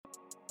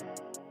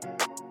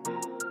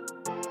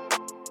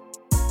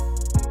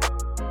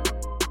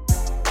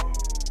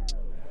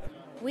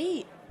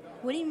Wait,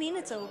 what do you mean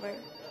it's over?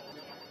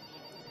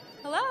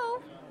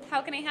 Hello?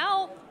 How can I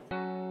help?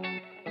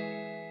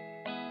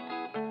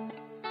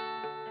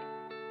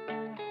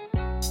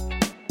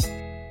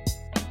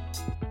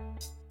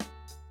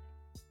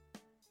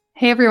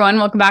 Hey everyone,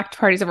 welcome back to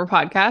Parties Over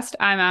Podcast.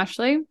 I'm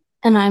Ashley,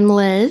 And I'm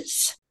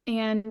Liz.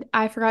 and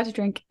I forgot to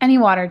drink any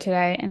water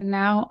today, and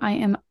now I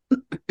am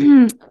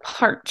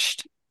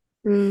parched.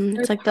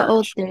 It's like the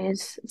old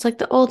days. It's like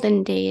the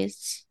olden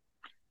days.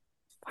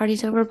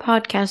 Parties Over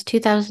Podcast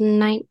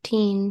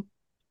 2019.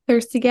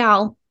 Thirsty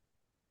gal.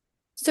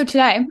 So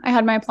today I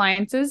had my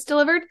appliances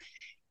delivered,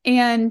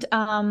 and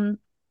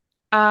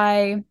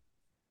I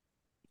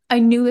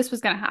knew this was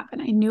gonna happen.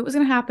 I knew it was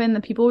gonna happen.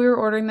 The people we were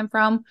ordering them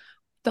from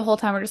the whole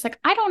time were just like,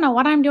 I don't know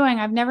what I'm doing.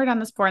 I've never done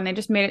this before. And they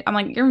just made it. I'm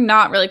like, you're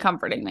not really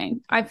comforting me.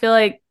 I feel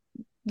like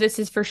this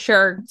is for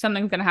sure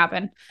something's gonna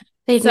happen.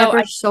 They've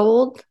never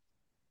sold?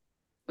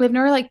 They've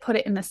never like put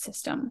it in the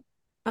system.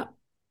 Oh.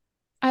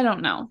 I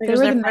don't know. They were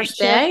their first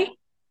day?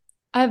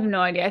 I have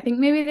no idea. I think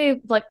maybe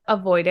they've like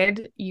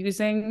avoided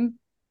using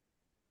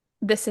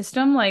the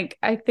system. Like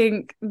I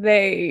think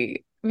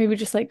they maybe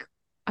just like,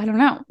 I don't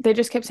know. They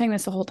just kept saying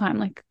this the whole time,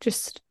 like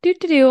just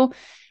do.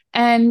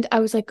 And I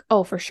was like,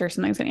 oh, for sure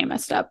something's gonna get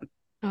messed up.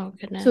 Oh,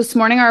 goodness. So this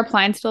morning our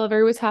appliance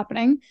delivery was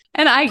happening,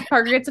 and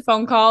Parker gets a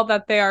phone call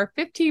that they are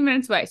 15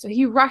 minutes away. So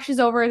he rushes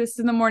over. This is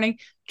in the morning,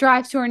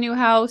 drives to our new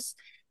house,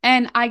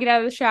 and I get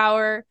out of the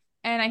shower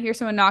and I hear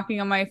someone knocking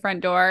on my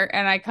front door,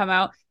 and I come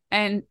out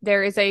and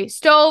there is a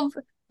stove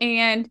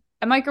and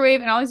a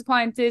microwave and all these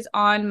appliances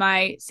on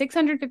my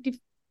 650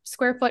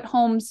 square foot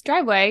home's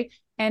driveway,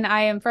 and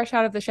I am fresh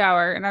out of the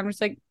shower, and I'm just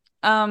like,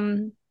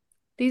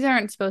 these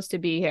aren't supposed to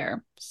be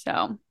here.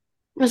 So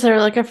Was there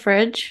like a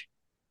fridge?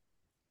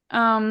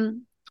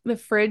 The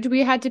fridge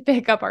we had to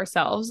pick up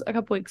ourselves a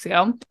couple weeks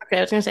ago. Okay,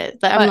 I was gonna say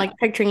that. I'm like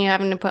picturing you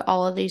having to put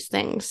all of these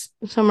things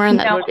somewhere, and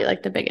that would be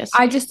like the biggest.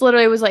 I just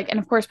literally was like, and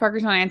of course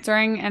Parker's not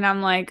answering, and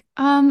I'm like,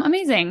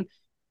 amazing.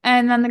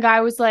 And then the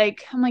guy was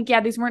like, I'm like, yeah,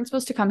 these weren't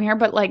supposed to come here,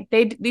 but like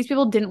these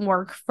people didn't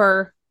work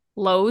for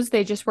Lowe's.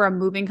 They just were a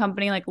moving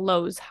company like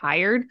Lowe's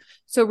hired.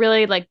 So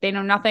really, like, they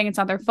know nothing. It's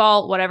not their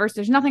fault, whatever. So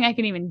there's nothing I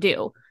can even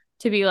do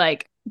to be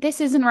like,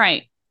 this isn't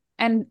right.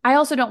 And I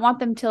also don't want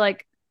them to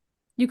like,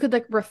 you could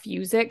like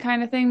refuse it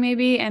kind of thing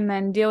maybe and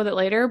then deal with it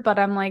later. But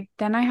I'm like,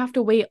 then I have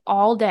to wait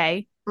all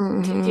day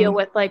to deal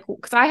with like,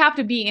 because I have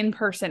to be in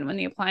person when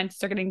the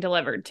appliances are getting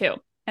delivered too.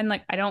 And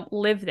like, I don't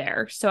live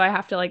there. So I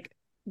have to like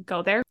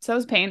go there. So it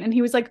was pain. And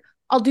he was like,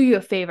 I'll do you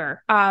a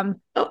favor.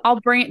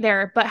 I'll bring it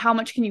there, but how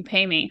much can you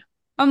pay me?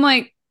 I'm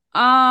like,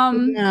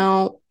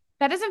 no,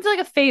 that doesn't feel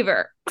like a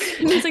favor.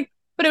 And he's like,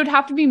 but it would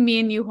have to be me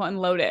and you who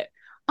unload it.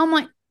 I'm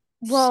like,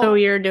 well, so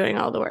you're doing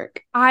all the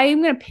work.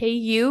 I'm gonna pay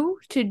you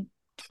to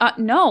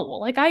no,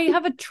 like I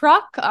have a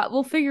truck.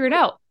 We'll figure it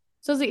out.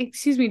 So I was like,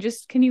 excuse me,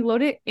 just can you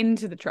load it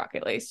into the truck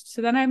at least?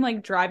 So then I'm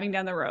like driving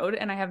down the road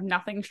and I have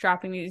nothing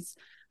strapping these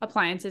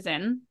appliances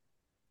in.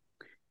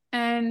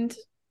 And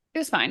it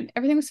was fine.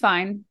 Everything was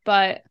fine,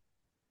 but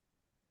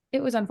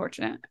it was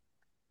unfortunate.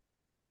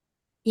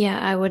 Yeah,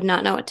 I would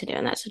not know what to do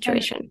in that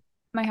situation. And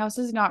my house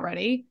is not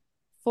ready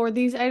for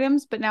these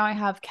items, but now I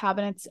have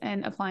cabinets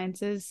and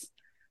appliances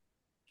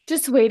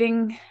just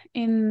waiting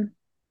in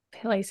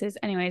places.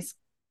 Anyways.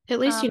 At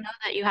least you know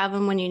that you have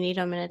them when you need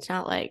them, and it's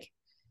not like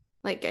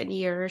a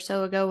year or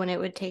so ago when it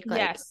would take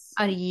like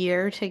a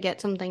year to get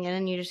something in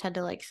and you just had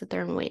to like sit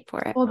there and wait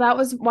for it. Well, that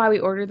was why we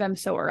ordered them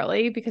so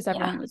early, because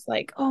everyone was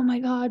like, oh my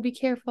God, be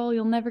careful.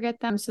 You'll never get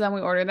them. So then we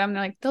ordered them and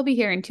they're like, they'll be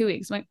here in 2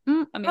 weeks. I'm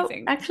like,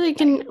 amazing. Oh, actually,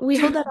 can we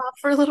hold that off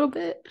for a little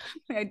bit?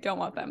 I don't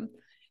want them.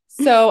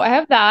 So I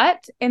have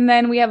that. And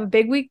then we have a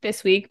big week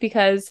this week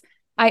because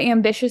I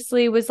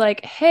ambitiously was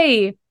like,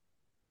 hey,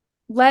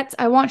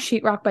 I want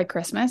sheetrock by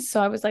Christmas.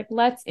 So I was like,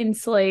 let's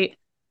insulate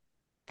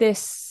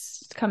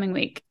this coming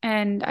week.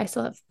 And I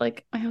still have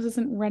like, my house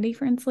isn't ready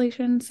for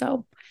insulation.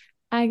 So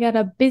I got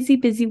a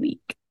busy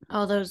week.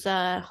 All those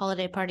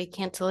holiday party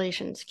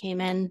cancellations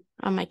came in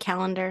on my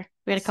calendar.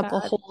 We had a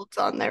couple holds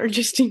on there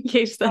just in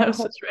case the house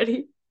was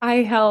ready.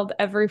 I held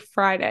every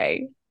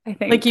Friday, I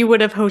think. Like you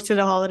would have hosted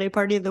a holiday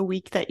party the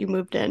week that you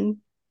moved in.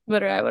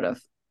 Literally, I would have.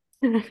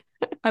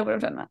 I would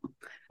have done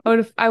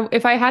that.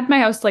 If I had my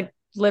house like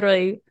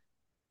literally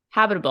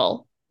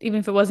habitable,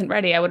 even if it wasn't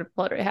ready, I would have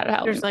literally had a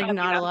house. There's like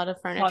not a lot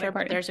of furniture,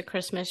 but there's a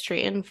Christmas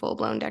tree and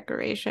full-blown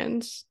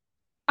decorations.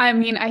 I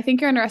mean, I think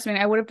you're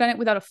underestimating. I would have done it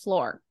without a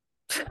floor.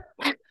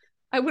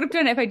 I would have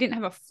done it if I didn't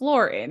have a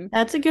floor in.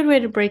 That's a good way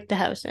to break the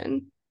house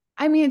in.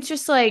 I mean, it's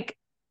just like,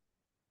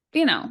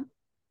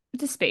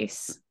 it's a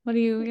space.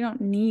 You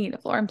don't need a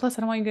floor. And plus,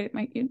 I don't want you to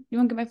get you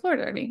won't get my floor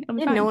dirty.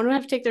 No one would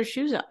have to take their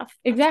shoes off.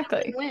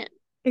 Exactly.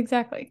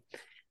 Exactly.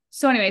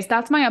 So anyways,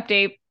 that's my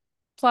update.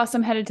 Plus,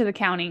 I'm headed to the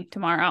county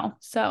tomorrow.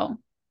 So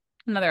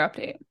another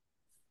update.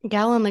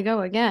 Gal on the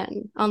go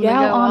again. On the go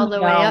all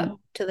the way up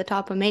to the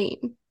top of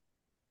Maine.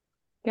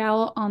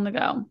 Gal on the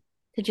go.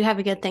 Did you have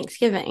a good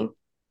Thanksgiving?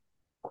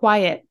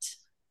 Quiet,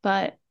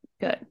 but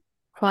good.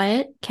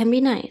 Quiet can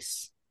be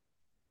nice.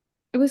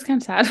 It was kind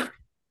of sad.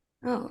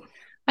 Oh.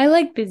 I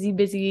like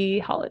busy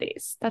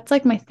holidays. That's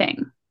like my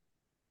thing.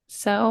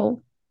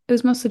 So it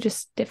was mostly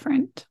just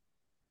different.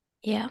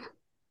 Yeah.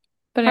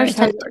 But Ours anyways,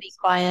 how tend to be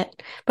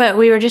quiet. But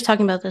we were just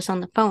talking about this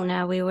on the phone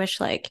now. We wish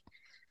like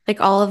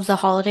all of the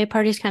holiday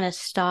parties kind of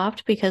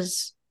stopped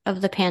because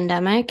of the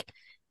pandemic.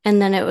 And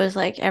then it was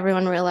like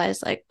everyone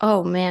realized like,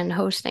 oh man,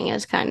 hosting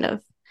is kind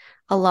of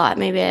a lot.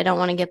 Maybe I don't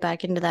want to get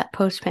back into that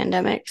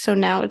post-pandemic. So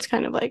now it's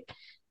kind of like,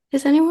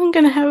 is anyone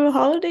gonna have a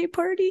holiday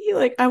party?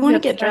 Like I want to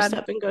get dressed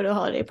up and go to a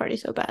holiday party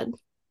so bad.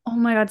 Oh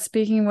my God,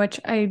 speaking of which,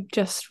 I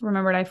just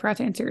remembered I forgot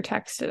to answer your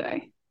text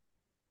today.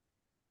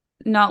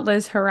 Not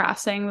Liz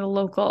harassing the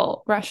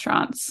local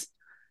restaurants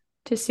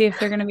to see if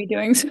they're going to be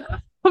doing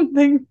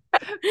something.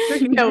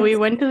 No, we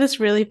went to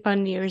this really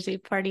fun New Year's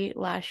Eve party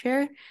last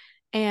year,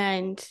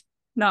 and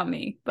not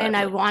me, but and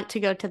I want to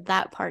go to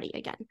that party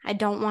again. I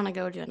don't want to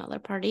go to another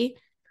party.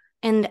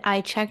 And I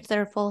checked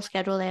their full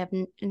schedule. They have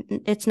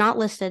it's not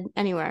listed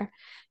anywhere.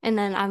 And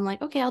then I'm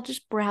like, okay, I'll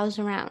just browse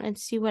around and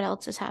see what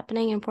else is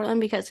happening in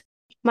Portland, because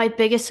my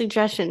biggest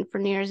suggestion for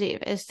New Year's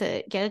Eve is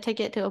to get a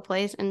ticket to a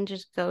place and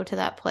just go to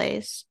that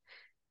place.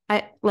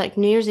 I like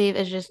New Year's Eve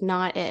is just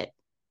not it,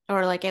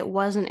 or like it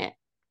wasn't it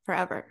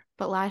forever.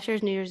 But last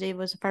year's New Year's Eve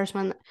was the first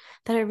one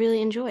that I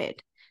really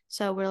enjoyed.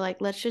 So we're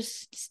like, let's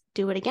just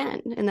do it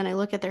again. And then I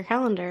look at their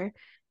calendar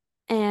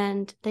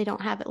and they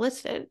don't have it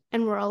listed.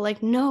 And we're all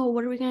like, no,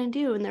 what are we going to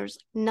do? And there's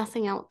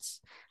nothing else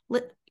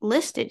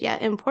listed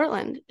yet in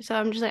Portland. So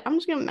I'm just like, I'm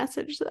just going to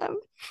message them.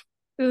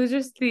 It was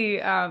just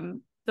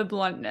the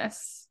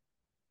bluntness.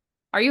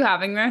 Are you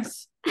having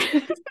this?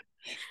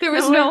 There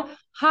was no,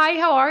 hi,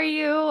 how are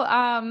you?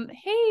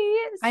 Hey.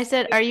 I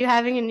said, are you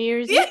having a New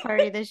Year's Eve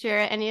party this year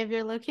at any of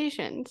your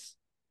locations?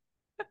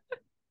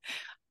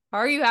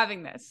 Are you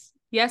having this?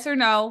 Yes or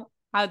no?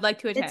 I would like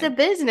to attend. It's a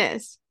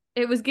business.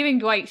 It was giving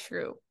Dwight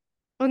Schrute.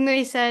 When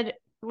they said,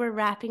 we're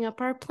wrapping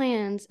up our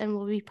plans and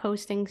we'll be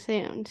posting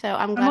soon. So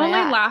I'm only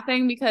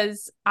laughing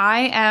because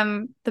I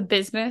am the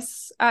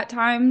business at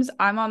times.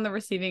 I'm on the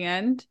receiving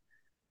end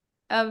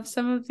of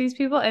some of these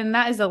people, and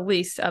that is the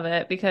least of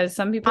it, because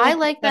some people I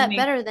like that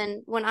better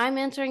than when I'm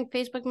answering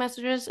Facebook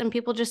messages and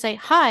people just say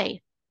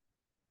hi.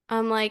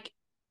 I'm like,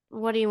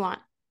 what do you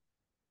want?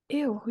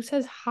 Ew, who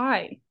says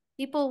hi?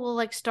 People will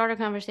like start a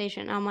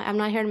conversation. I'm like, I'm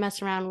not here to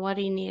mess around. What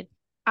do you need?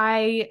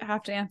 I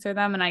have to answer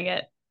them, and I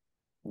get,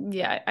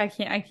 I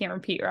can't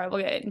repeat or I will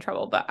get in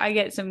trouble, but I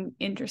get some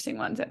interesting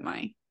ones at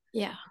my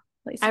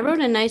place. I wrote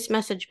a nice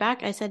message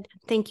back. I said,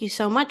 thank you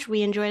so much.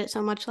 We enjoyed it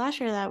so much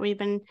last year that we've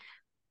been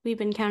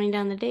counting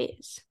down the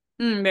days.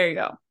 There you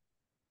go.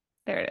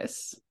 There it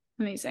is.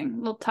 Amazing.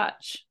 Little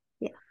touch.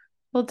 Yeah.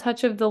 Little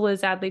touch of the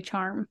Liz Adley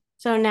charm.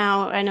 So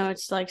now I know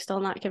it's like still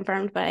not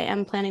confirmed, but I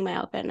am planning my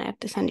outfit and I have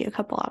to send you a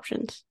couple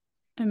options.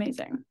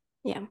 Amazing.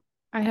 Yeah.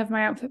 I have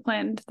my outfit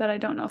planned that I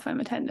don't know if I'm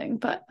attending,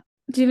 but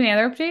do you have any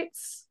other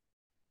updates?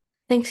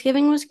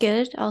 Thanksgiving was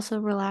good. Also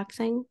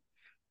relaxing.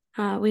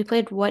 We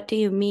played What Do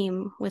You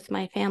Meme with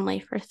my family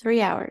for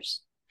 3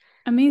 hours.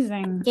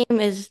 Amazing. The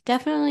game is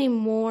definitely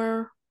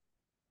more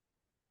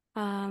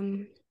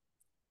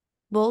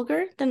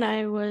vulgar than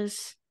I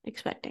was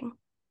expecting.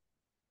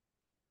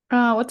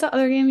 What's the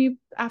other game you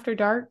after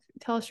dark?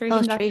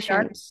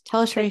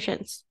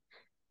 Telestrations.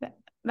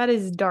 That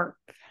is dark.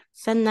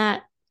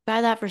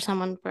 Buy that for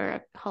someone for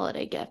a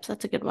holiday gift.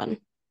 That's a good one.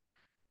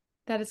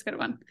 That is a good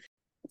one.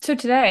 So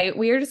today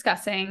we are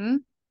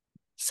discussing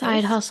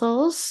side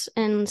hustles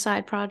and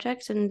side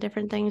projects and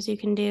different things you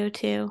can do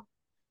to,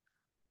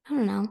 I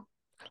don't know,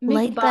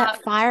 light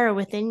that fire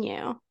within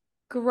you.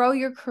 Grow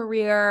your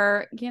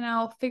career,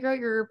 figure out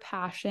your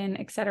passion,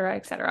 etc.,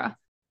 etc.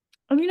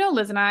 And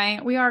Liz and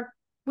I, we are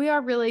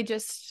really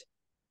just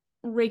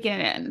raking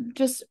it in.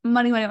 Just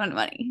money.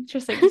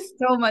 Just like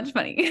so much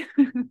money.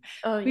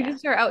 Oh, yeah. We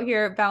just are out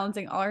here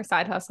balancing all our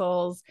side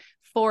hustles.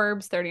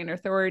 Forbes 30 under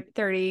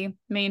 30,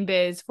 Main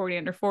Biz 40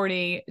 under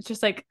 40. It's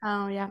just like,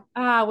 oh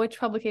yeah. Which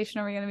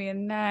publication are we going to be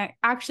in next?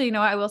 Actually, you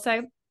know what I will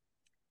say?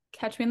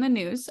 Catch me in the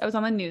news. I was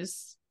on the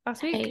news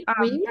last week. Hey,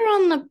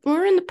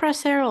 we're in the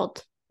Press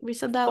Herald. We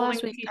said that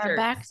last week. Our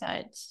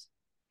backsides.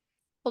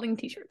 Holding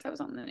t-shirts. I was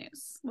on the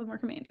news with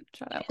Mark Main.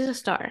 Shout out. She's a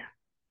star.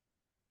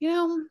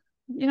 You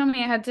know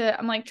me,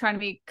 I'm like trying to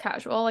be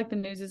casual. Like the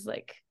news is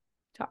like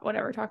talking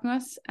to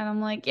us, and I'm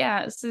like,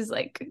 yeah, this is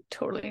like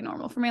totally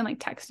normal for me. I'm like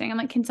texting. I'm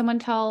like, can someone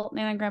tell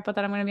Nana and Grandpa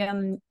that I'm going to be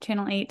on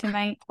Channel 8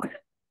 tonight?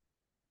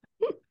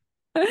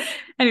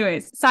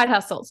 Anyways, side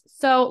hustles.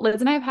 So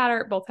Liz and I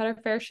have both had our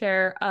fair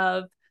share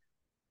of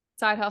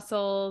side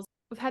hustles.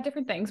 We've had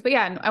different things, but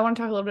yeah, I want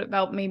to talk a little bit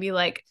about maybe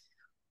like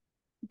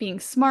being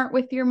smart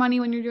with your money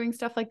when you're doing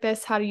stuff like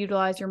this, how to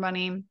utilize your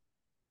money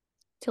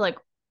to like,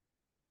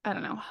 I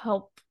don't know,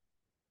 help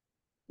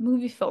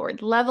move you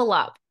forward, level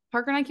up.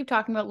 Parker and I keep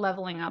talking about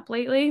leveling up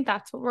lately.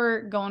 That's what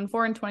we're going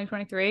for in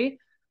 2023,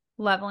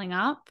 leveling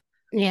up.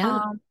 Yeah.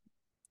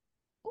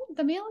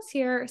 The mail is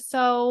here.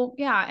 So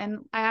yeah, and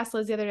I asked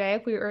Liz the other day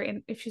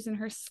if she's in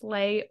her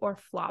slay or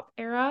flop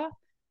era.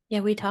 Yeah,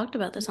 we talked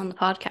about this on the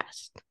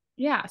podcast.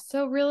 Yeah,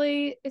 so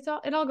really, it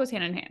all goes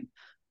hand in hand.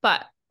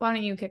 But why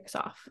don't you kick us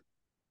off?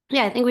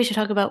 yeah, I think we should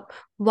talk about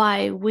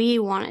why we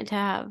wanted to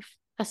have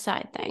a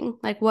side thing,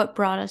 like what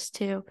brought us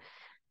to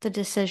the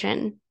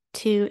decision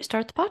to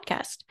start the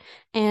podcast.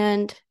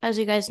 And as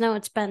you guys know,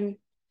 it's been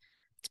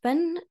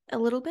a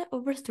little bit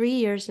over 3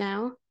 years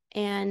now,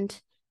 and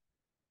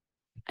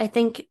I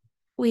think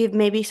we've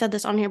maybe said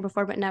this on here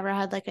before, but never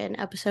had like an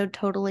episode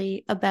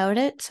totally about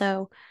it.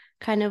 So,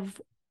 kind of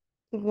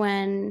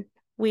when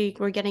we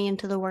were getting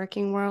into the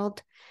working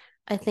world,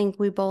 I think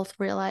we both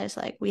realized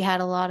like we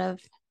had a lot of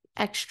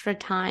extra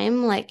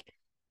time. Like,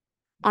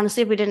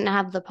 honestly, if we didn't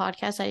have the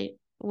podcast, I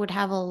would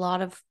have a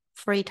lot of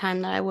free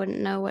time that I wouldn't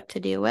know what to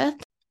do with.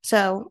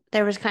 So,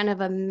 there was kind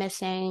of a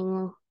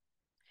missing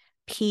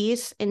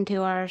piece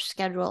into our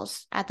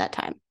schedules at that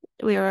time.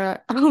 We were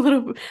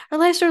our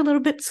lives were a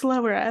little bit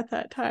slower at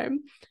that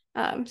time.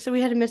 So we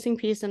had a missing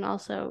piece and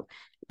also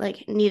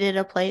like needed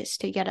a place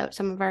to get out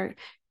some of our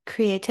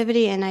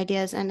creativity and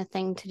ideas and a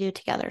thing to do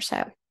together.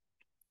 So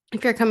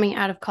if you're coming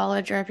out of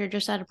college or if you're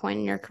just at a point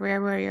in your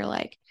career where you're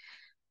like,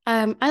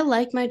 I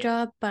like my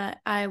job, but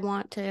I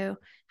want to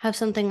have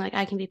something like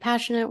I can be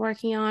passionate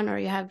working on, or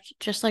you have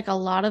just like a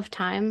lot of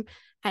time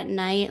at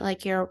night,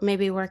 like you're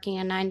maybe working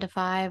a 9 to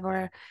 5,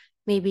 or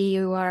maybe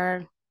you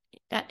are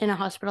in a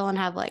hospital and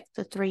have like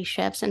the 3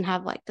 shifts and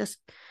have like this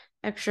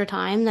extra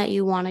time that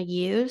you want to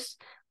use,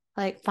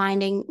 like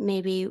finding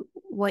maybe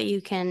what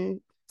you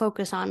can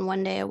focus on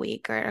one day a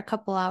week or a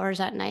couple hours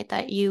at night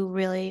that you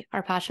really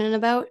are passionate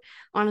about.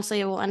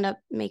 Honestly, it will end up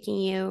making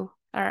you,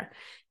 or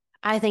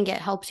I think it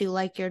helps you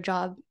like your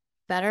job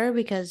better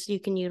because you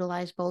can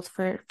utilize both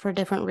for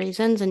different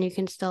reasons and you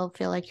can still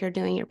feel like you're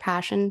doing your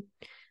passion.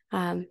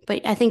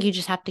 But I think you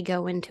just have to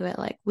go into it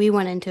like we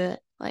went into it.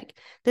 Like,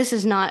 this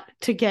is not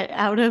to get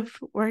out of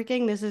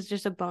working. This is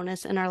just a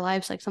bonus in our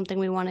lives, like something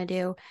we want to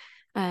do.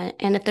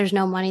 And if there's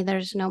no money,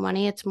 there's no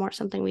money. It's more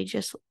something we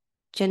just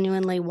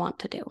genuinely want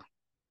to do.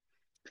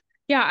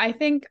 Yeah, I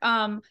think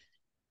I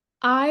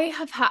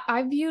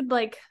viewed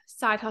like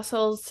side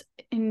hustles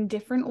in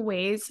different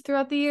ways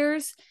throughout the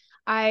years.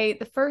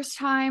 The first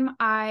time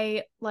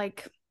I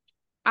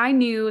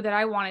knew that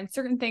I wanted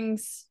certain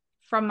things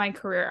from my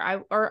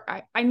career.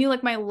 I knew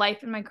like my life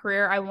and my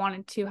career, I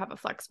wanted to have a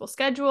flexible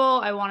schedule.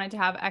 I wanted to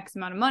have X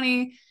amount of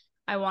money.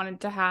 I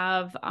wanted to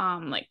have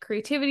like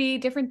creativity,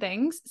 different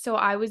things. So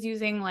I was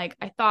using like,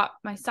 I thought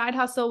my side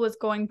hustle was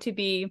going to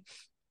be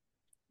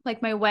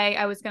like my way.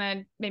 I was going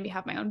to maybe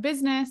have my own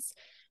business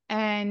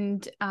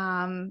and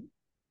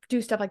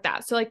do stuff like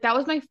that. So like that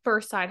was my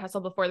first side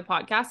hustle before the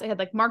podcast. I had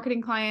like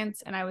marketing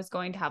clients and I was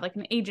going to have like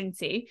an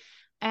agency,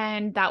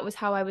 and that was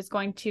how I was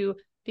going to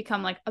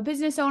become like a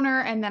business owner.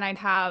 And then I'd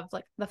have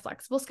like the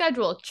flexible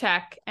schedule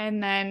check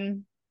and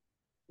then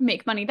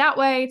make money that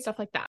way, stuff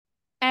like that.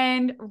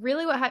 And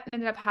really what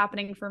ended up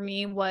happening for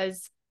me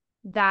was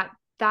that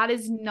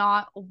is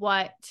not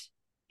what,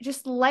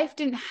 just life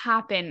didn't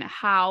happen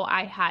how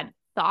I had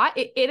thought.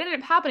 It ended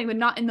up happening, but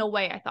not in the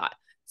way I thought.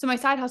 So my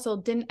side hustle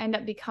didn't end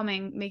up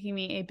making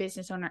me a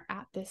business owner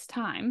at this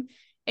time.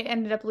 It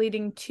ended up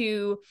leading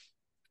to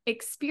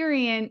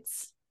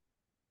experience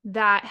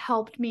that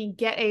helped me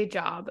get a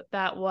job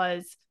that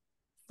was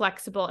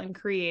flexible and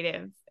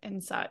creative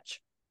and such.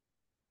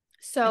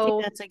 I think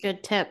So that's a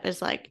good tip, is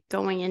like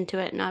going into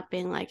it, not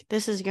being like,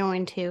 this is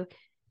going to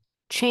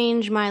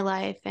change my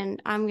life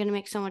and I'm going to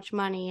make so much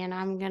money and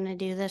I'm going to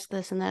do this,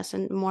 this, and this,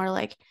 and more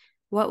like,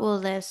 what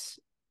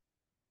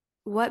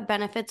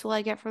benefits will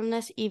I get from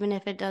this, even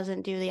if it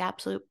doesn't do the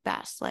absolute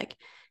best? Like,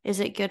 is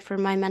it good for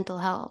my mental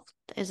health?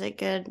 Is it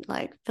good,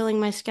 like filling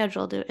my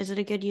schedule? Is it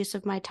a good use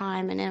of my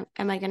time? And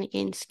am I going to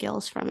gain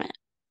skills from it?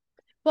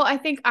 well, I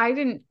think I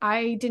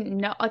didn't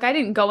know, like I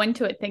didn't go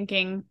into it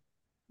thinking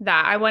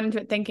that. I went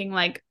into it thinking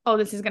like, oh,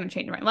 this is going to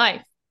change my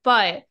life.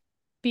 But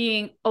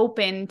being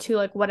open to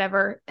like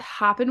whatever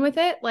happened with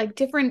it, like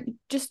different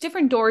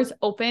doors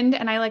opened,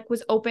 and I like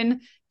was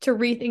open to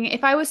rethinking.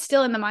 If I was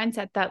still in the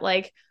mindset that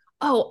like,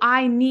 oh,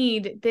 I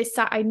need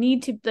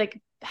to like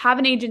have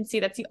an agency,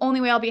 that's the only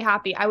way I'll be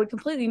happy, I would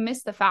completely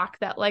miss the fact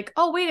that like,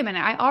 oh, wait a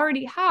minute, I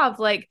already have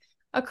like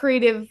a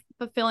creative,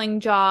 fulfilling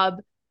job.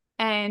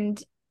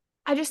 And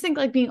I just think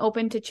like being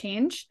open to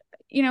change,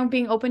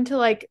 being open to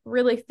like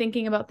really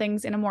thinking about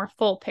things in a more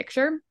full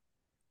picture.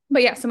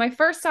 But yeah, so my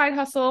first side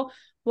hustle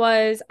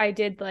was I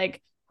did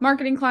like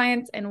marketing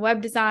clients and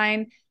web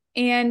design.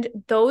 And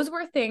those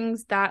were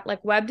things that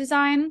like web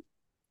design,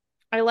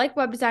 I like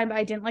web design, but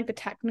I didn't like the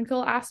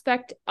technical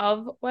aspect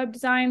of web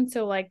design.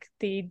 So like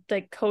the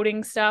like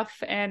coding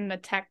stuff and the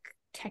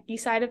techie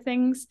side of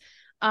things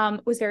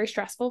was very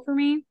stressful for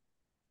me.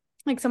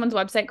 Like someone's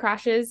website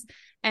crashes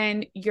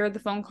and you're the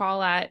phone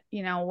call at,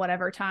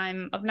 whatever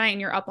time of night and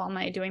you're up all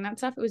night doing that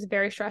stuff. It was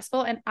very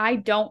stressful. And I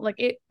don't like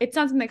it. It's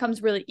not something that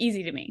comes really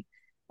easy to me.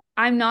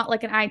 I'm not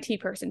like an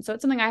IT person. So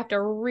it's something I have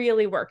to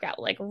really work at,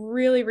 like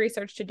really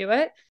research to do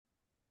it.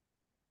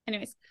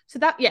 Anyways, so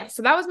that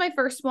was my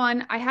first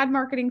one. I had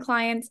marketing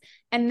clients,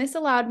 and this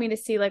allowed me to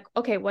see like,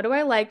 okay, what do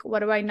I like? What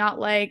do I not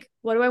like?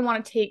 What do I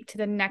want to take to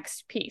the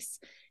next piece?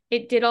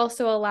 It did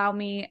also allow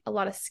me a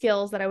lot of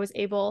skills that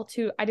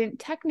I didn't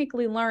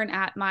technically learn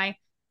at my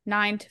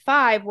 9 to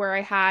 5 where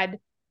I had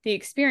the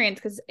experience.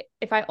 Because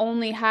if I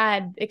only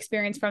had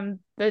experience from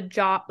the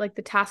job, like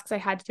the tasks I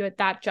had to do at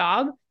that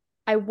job,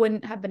 I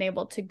wouldn't have been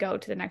able to go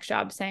to the next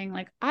job saying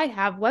like, I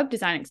have web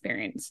design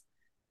experience,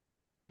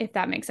 if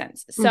that makes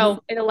sense.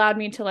 So it allowed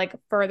me to like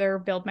further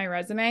build my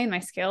resume and my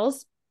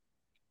skills.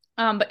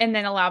 And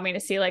then allowed me to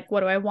see like,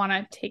 what do I want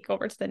to take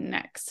over to the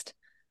next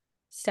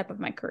step of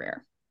my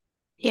career?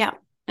 Yeah.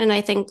 And I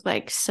think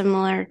like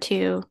similar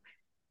to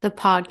the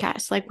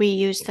podcast, like we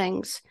use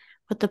things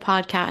with the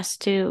podcast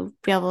to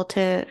be able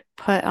to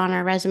put on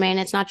our resume. And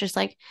it's not just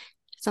like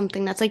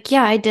something that's like,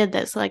 yeah, I did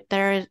this. Like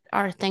there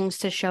are things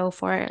to show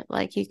for it.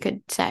 Like you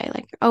could say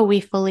like, oh, we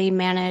fully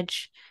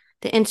manage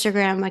the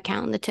Instagram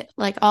account,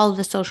 like all of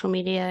the social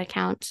media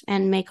accounts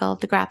and make all of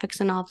the graphics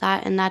and all of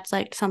that. And that's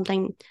like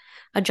something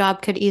a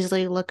job could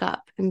easily look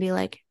up and be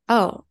like,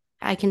 oh,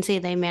 I can see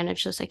they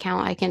manage this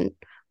account. I can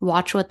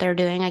watch what they're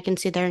doing. I can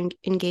see their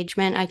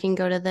engagement. I can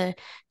go to the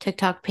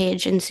TikTok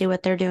page and see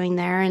what they're doing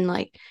there. And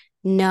like,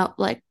 no,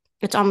 like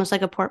it's almost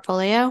like a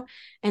portfolio.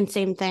 And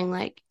same thing,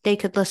 like they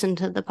could listen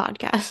to the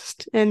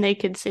podcast and they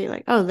could see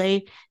like, oh,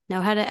 they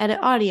know how to edit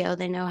audio.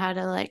 They know how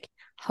to like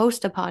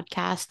host a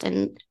podcast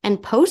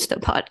and post a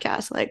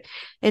podcast. Like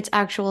it's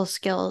actual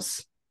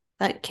skills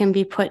that can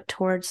be put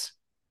towards,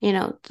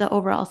 the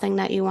overall thing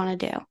that you want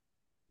to do.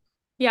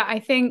 Yeah, I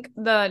think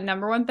the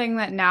number one thing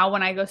that now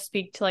when I go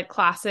speak to like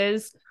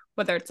classes,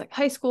 whether it's like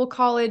high school,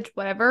 college,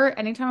 whatever,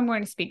 anytime I'm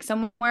going to speak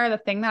somewhere, the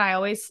thing that I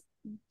always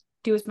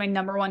do as my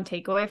number one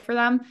takeaway for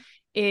them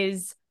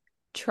is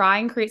try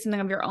and create something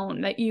of your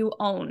own that you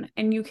own,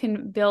 and you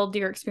can build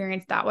your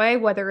experience that way.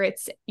 Whether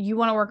it's you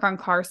want to work on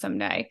cars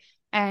someday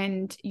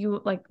and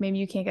you like, maybe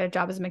you can't get a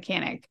job as a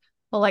mechanic,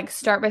 well, like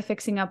start by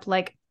fixing up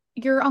like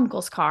your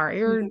uncle's car,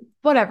 your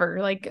whatever,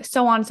 like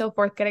so on and so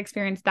forth, get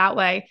experience that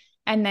way.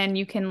 And then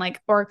you can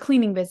like, or a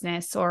cleaning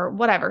business or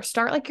whatever,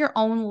 start like your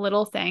own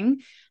little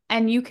thing.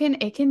 And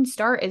it can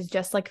start as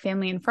just like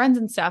family and friends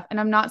and stuff. And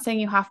I'm not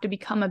saying you have to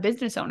become a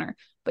business owner,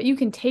 but you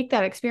can take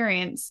that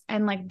experience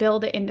and like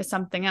build it into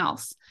something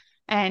else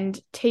and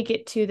take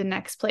it to the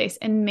next place.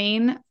 And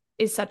Maine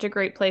is such a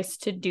great place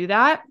to do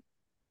that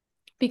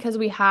because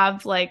we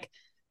have like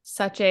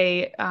such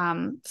a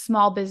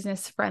small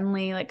business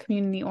friendly, like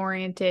community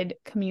oriented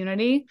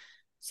community.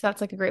 So that's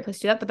like a great place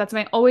to do that. But that's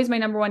always my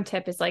number one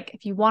tip is like,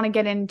 if you want to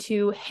get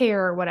into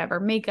hair or whatever,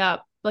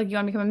 makeup, like you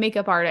want to become a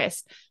makeup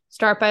artist,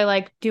 start by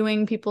like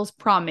doing people's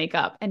prom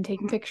makeup and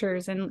taking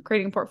pictures and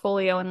creating a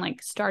portfolio and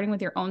like starting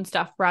with your own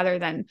stuff rather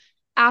than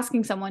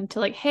asking someone to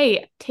like,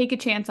 hey, take a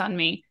chance on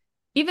me.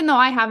 Even though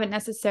I haven't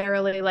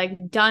necessarily like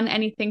done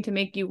anything to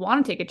make you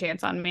want to take a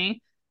chance on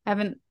me. I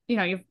haven't,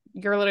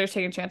 you're literally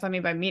taking a chance on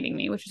me by meeting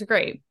me, which is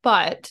great.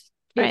 But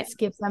it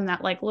gives them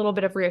that like little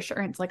bit of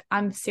reassurance. Like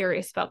I'm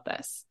serious about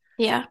this.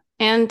 Yeah.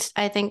 And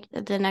I think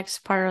the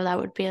next part of that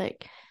would be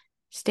like,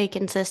 stay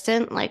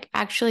consistent, like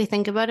actually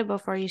think about it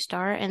before you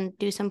start and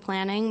do some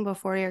planning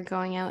before you're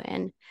going out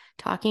and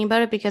talking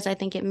about it, because I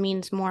think it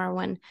means more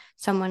when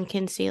someone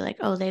can see like,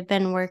 oh, they've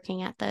been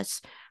working at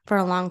this for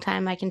a long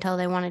time. I can tell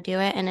they want to do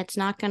it. And it's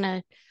not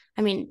gonna,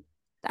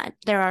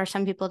 there are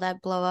some people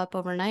that blow up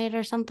overnight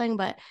or something,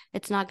 but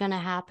it's not going to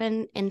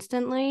happen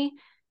instantly.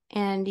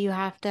 And you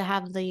have to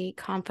have the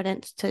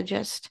confidence to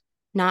just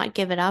not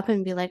give it up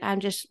and be like,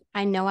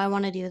 I know I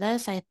want to do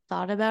this. I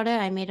thought about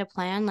it. I made a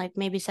plan, like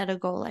maybe set a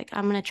goal, like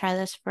I'm going to try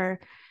this for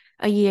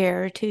a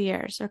year or 2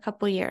 years or a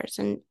couple years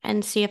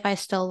and see if I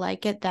still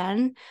like it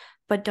then.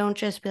 But don't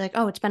just be like,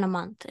 oh, it's been a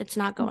month. It's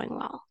not going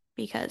well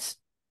because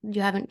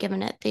you haven't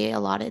given it the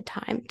allotted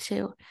time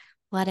to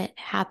let it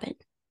happen.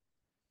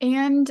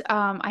 And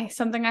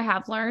something I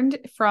have learned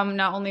from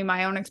not only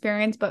my own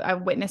experience, but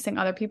I'm witnessing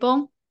other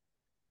people,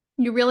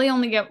 you really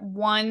only get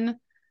one,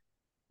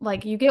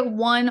 like you get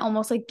one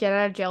almost like get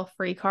out of jail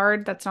free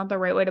card. That's not the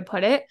right way to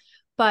put it.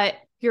 But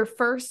your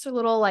first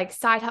little like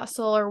side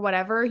hustle or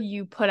whatever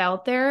you put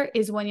out there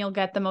is when you'll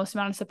get the most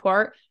amount of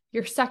support.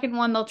 Your second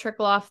one, they'll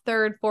trickle off.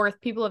 Third,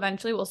 fourth, people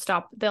eventually will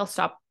stop. They'll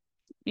stop,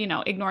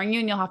 ignoring you,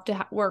 and you'll have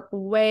to work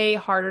way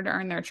harder to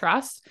earn their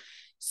trust.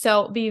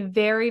 So be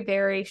very,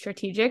 very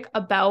strategic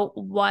about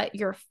what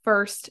your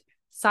first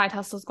side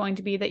hustle is going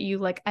to be that you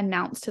like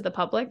announce to the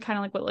public, kind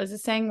of like what Liz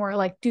is saying, where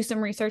like do some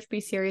research, be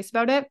serious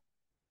about it.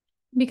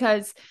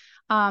 Because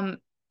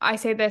I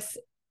say this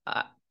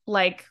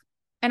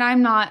and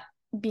I'm not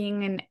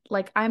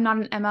I'm not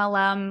an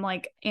MLM,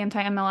 like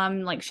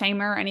anti-MLM, like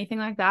shamer or anything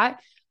like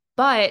that.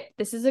 But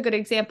this is a good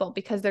example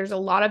because there's a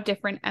lot of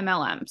different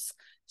MLMs.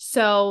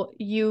 So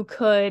you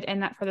could,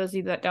 and that for those of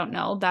you that don't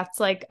know, that's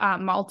like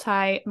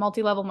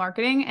multi-level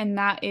marketing. And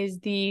that is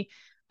the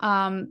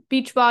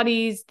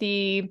Beachbodies,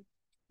 the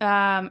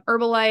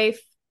Herbalife,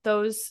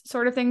 those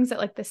sort of things that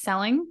like the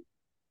selling.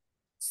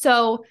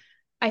 So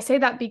I say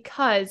that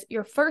because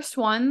your first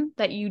one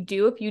that you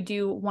do, if you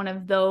do one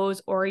of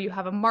those or you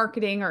have a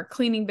marketing or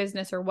cleaning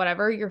business or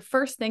whatever, your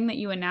first thing that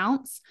you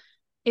announce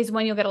is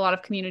when you'll get a lot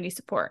of community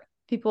support.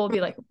 People will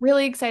be like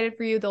really excited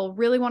for you. They'll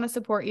really want to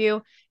support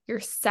you. Your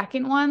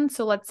second one,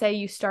 so let's say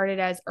you started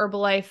as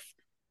Herbalife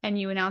and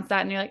you announce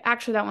that and you're like,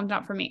 actually, that one's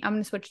not for me. I'm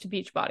going to switch to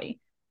Beachbody.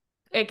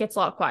 It gets a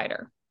lot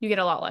quieter. You get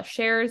a lot less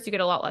shares. You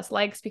get a lot less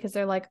likes because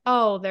they're like,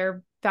 oh,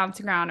 they're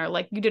bouncing around, or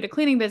like you did a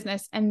cleaning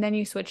business and then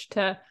you switch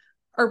to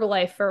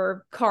Herbalife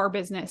or car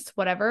business,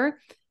 whatever.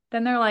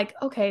 Then they're like,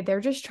 okay,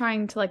 they're just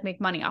trying to like make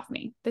money off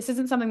me. This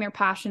isn't something they're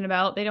passionate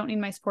about. They don't need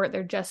my support.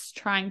 They're just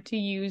trying to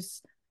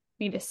use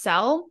me to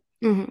sell.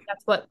 Mm-hmm.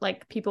 That's what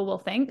like people will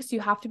think. So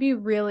you have to be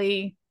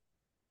really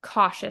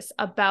cautious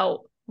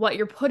about what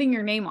you're putting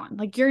your name on.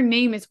 Like your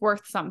name is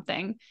worth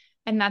something,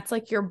 and that's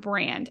like your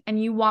brand,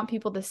 and you want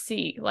people to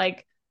see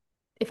like,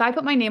 if I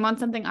put my name on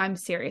something, I'm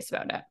serious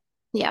about it.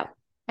 Yeah.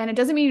 And it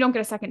doesn't mean you don't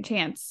get a second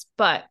chance,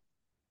 but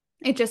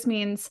it just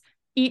means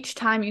each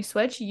time you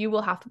switch, you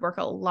will have to work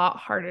a lot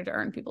harder to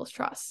earn people's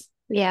trust.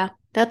 Yeah,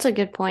 that's a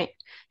good point.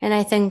 And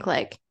I think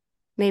like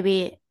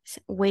maybe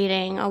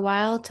waiting a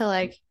while to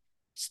like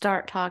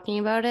start talking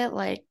about it,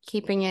 like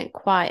keeping it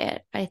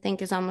quiet, I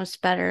think is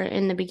almost better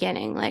in the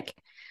beginning. Like,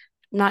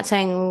 I'm not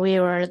saying we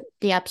were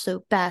the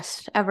absolute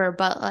best ever,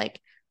 but like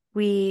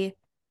we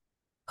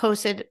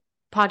posted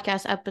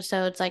podcast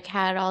episodes, like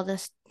had all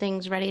this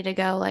things ready to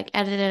go, like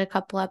edited a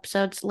couple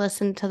episodes,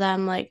 listened to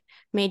them, like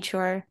made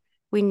sure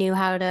we knew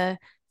how to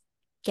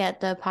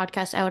get the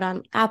podcast out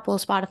on Apple,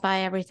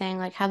 Spotify, everything,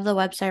 like have the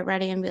website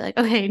ready and be like,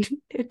 okay,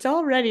 it's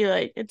all ready.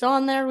 Like it's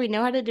on there. We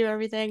know how to do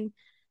everything.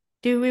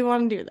 Do we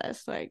want to do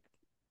this? Like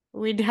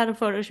we had a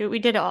photo shoot. We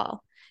did it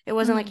all. It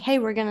wasn't like, hey,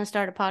 we're going to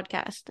start a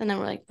podcast. And then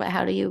we're like, but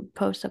how do you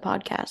post a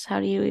podcast?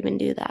 How do you even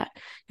do that?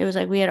 It was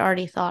like, we had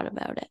already thought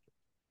about it.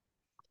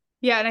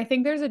 Yeah. And I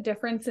think there's a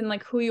difference in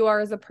like who you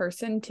are as a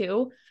person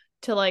too,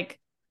 to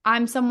like,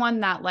 I'm someone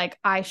that like,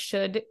 I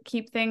should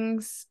keep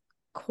things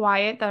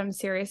quiet that I'm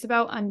serious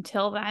about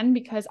until then,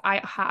 because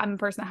I'm a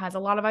person that has a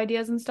lot of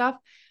ideas and stuff,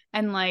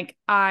 and like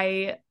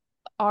I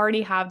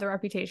already have the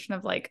reputation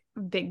of like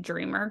big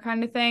dreamer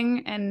kind of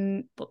thing,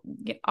 and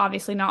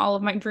obviously not all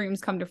of my dreams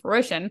come to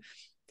fruition,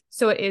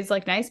 so it is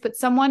like nice, but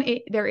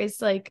there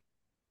is like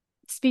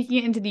speaking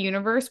it into the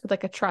universe with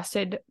like a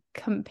trusted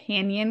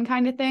companion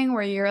kind of thing,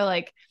 where you're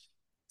like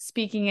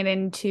speaking it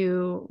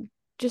into,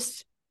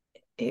 just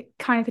it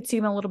kind of could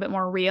seem a little bit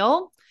more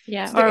real.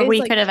 Yeah. So or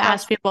we like could have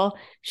asked people,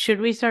 should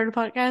we start a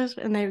podcast?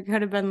 And they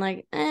could have been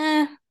like,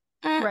 Right.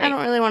 I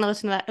don't really want to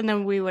listen to that. And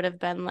then we would have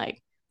been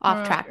like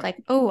off track, Right.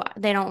 like, oh,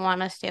 they don't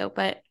want us to.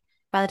 But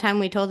by the time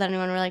we told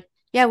anyone, we're like,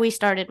 yeah, we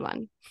started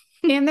one.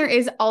 And there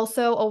is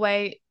also a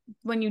way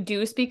when you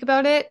do speak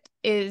about it,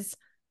 is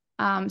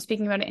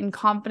speaking about it in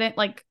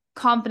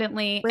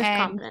confidently With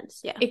and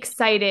confidence. Yeah.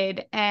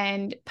 excited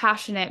and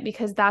passionate,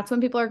 because that's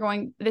when people are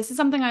going, this is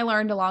something I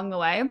learned along the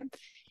way.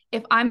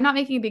 If I'm not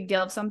making a big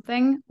deal of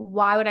something,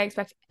 why would I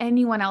expect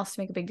anyone else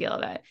to make a big deal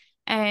of it?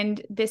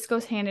 And this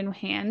goes hand in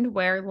hand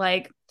where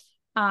like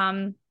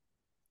the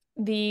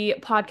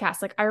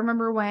podcast, like I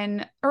remember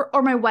when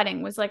or my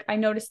wedding was like, I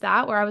noticed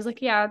that where I was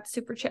like, yeah, it's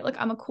super chill, like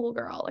I'm a cool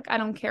girl, like I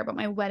don't care about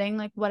my wedding,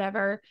 like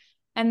whatever.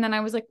 And then I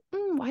was like,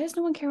 why does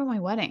no one care about my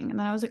wedding? And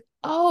then I was like,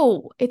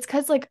 oh, it's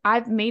because like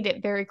I've made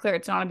it very clear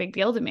it's not a big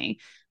deal to me.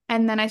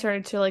 And then I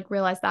started to like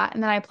realize that,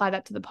 and then I apply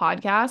that to the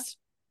podcast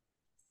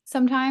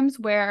sometimes,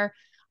 where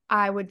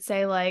I would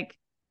say like,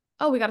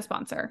 oh, we got a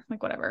sponsor,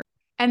 like whatever.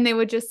 And they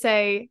would just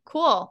say,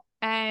 cool.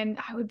 And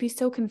I would be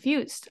so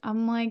confused.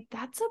 I'm like,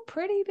 that's a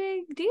pretty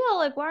big deal.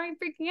 Like, why are you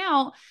freaking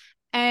out?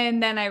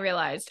 And then I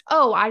realized,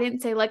 oh, I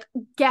didn't say like,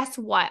 guess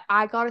what?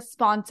 I got a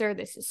sponsor.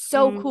 This is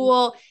so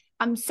cool.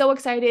 I'm so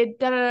excited.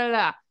 Da, da, da,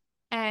 da.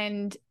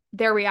 And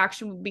their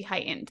reaction would be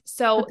heightened.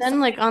 So but then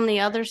like on the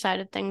other side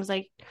of things,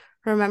 like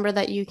remember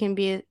that you can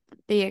be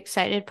the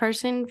excited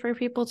person for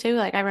people too.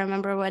 Like I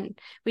remember when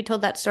we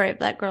told that story of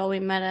that girl we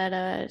met at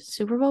a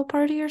Super Bowl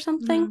party or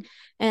something,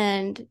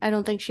 and I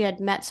don't think she had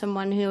met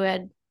someone who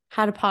had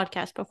a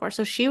podcast before.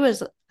 So she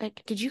was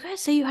like, did you guys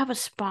say you have a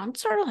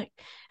sponsor? Like,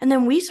 and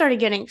then we started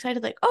getting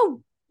excited, like,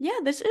 oh yeah,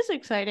 this is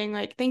exciting.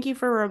 Like, thank you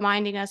for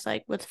reminding us,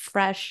 like with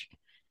fresh,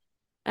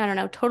 I don't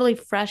know, totally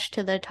fresh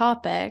to the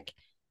topic,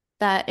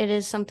 that it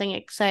is something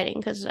exciting.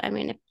 Because I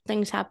mean, if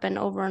things happen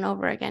over and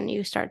over again,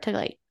 you start to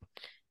like,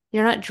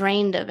 you're not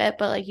drained of it,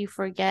 but like you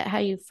forget how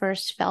you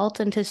first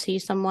felt, and to see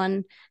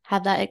someone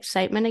have that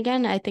excitement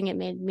again, I think it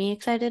made me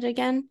excited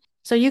again.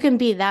 So you can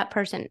be that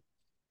person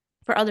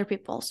for other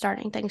people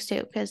starting things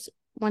too, because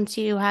once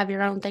you have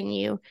your own thing,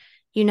 you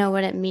know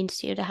what it means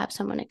to you to have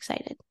someone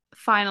excited.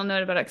 Final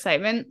note about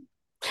excitement.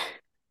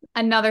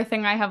 Another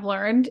thing I have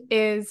learned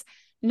is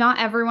not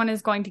everyone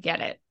is going to get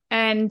it.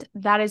 And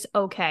that is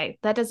okay.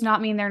 That does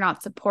not mean they're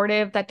not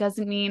supportive. That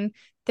doesn't mean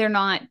they're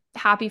not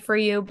happy for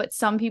you. But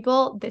some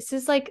people, this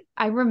is like,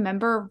 I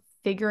remember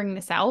figuring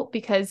this out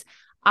because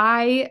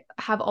I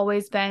have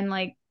always been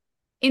like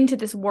into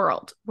this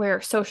world where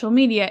social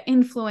media,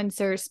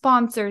 influencers,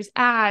 sponsors,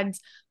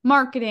 ads,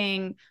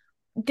 marketing,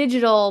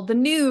 digital, the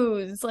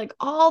news, like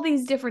all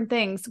these different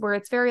things where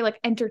it's very like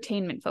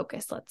entertainment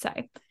focused, let's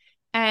say.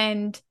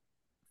 And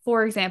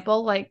for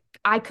example, like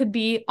I could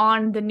be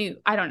on the news.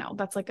 I don't know.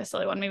 That's like a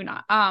silly one. Maybe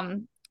not.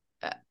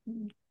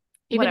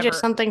 Even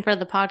just something for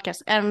the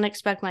podcast. I don't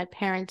expect my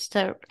parents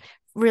to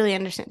really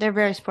understand. They're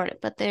very supportive,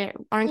 but they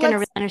aren't going to really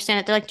Let's understand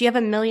it. They're like, "Do you have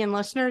 1 million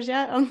listeners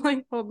yet?" I'm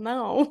like, "Well,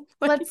 no."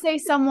 let's say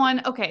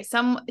someone, okay,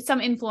 some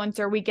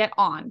influencer we get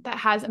on that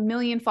has 1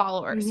 million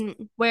followers,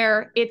 Mhm.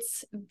 where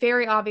it's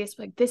very obvious,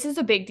 like, this is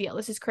a big deal,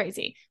 this is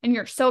crazy, and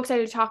you're so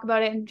excited to talk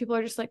about it, and people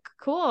are just like,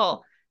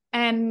 cool,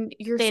 and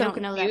you're They so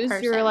don't know that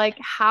confused. You're person. like,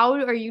 how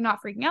are you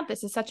not freaking out?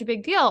 This is such a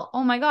big deal.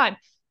 Oh my God.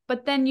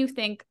 But then you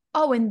think,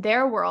 oh, in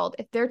their world,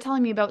 if they're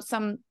telling me about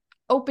some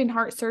open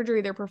heart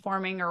surgery they're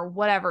performing or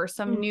whatever,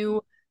 some Mhm.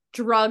 new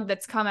drug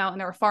that's come out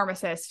and they're a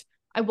pharmacist,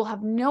 I will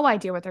have no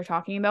idea what they're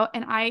talking about.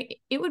 And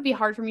it would be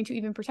hard for me to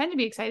even pretend to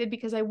be excited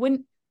because I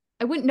wouldn't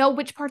know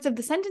which parts of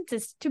the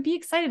sentences to be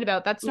excited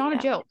about. That's not a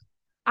Yeah. joke.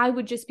 I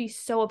would just be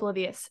so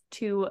oblivious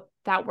to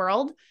that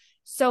world.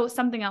 So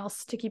something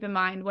else to keep in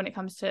mind when it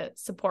comes to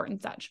support and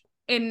such.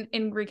 In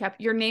recap,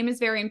 your name is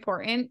very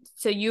important.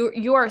 So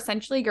you are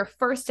essentially, your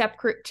first step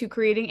to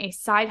creating a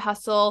side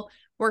hustle,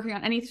 working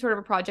on any sort of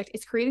a project,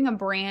 is creating a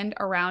brand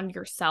around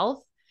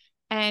yourself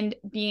and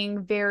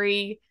being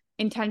very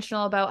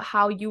intentional about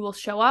how you will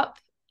show up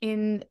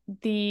in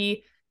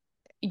the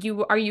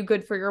are you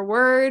good for your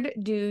word?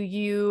 Do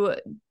you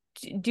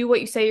do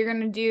what you say you're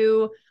going to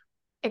do,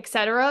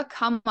 etc.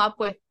 Come up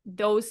with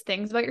those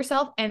things about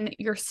yourself, and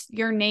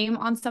your name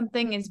on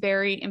something is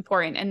very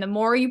important. And the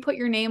more you put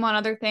your name on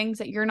other things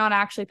that you're not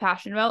actually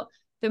passionate about,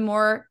 the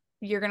more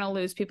you're going to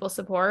lose people's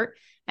support,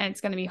 and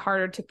it's going to be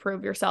harder to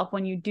prove yourself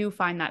when you do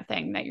find that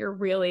thing that you're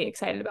really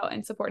excited about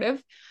and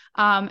supportive.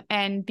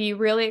 And be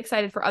really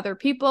excited for other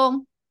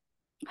people,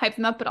 hype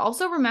them up, but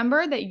also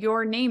remember that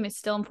your name is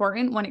still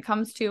important when it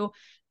comes to,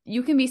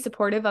 you can be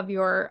supportive of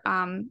your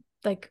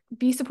like,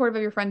 be supportive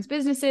of your friends'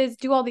 businesses,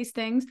 do all these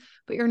things,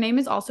 but your name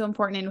is also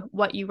important in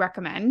what you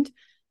recommend.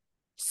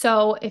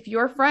 So if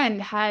your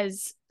friend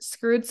has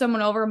screwed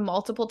someone over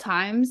multiple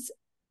times,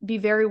 be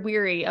very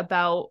weary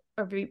about,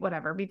 or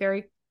be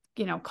very,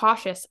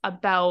 cautious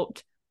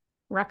about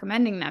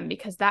recommending them,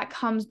 because that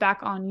comes back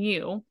on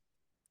you.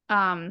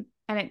 And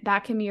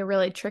that can be a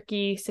really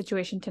tricky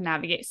situation to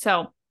navigate.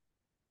 So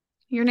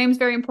your name's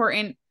very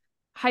important.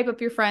 Hype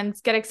up your friends,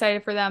 get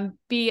excited for them.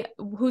 Be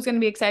who's going to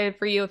be excited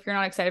for you if you're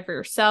not excited for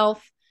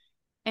yourself.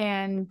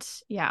 And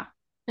yeah.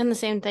 And the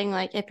same thing,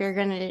 like if you're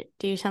gonna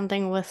do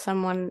something with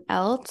someone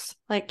else,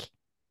 like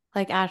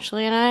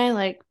Ashley and I,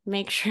 like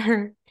make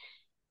sure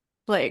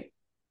like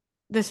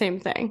the same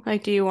thing.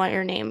 Like, do you want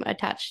your name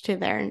attached to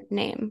their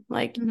name?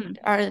 Like,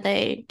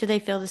 Mhm. do they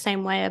feel the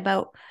same way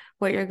about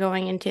what you're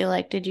going into?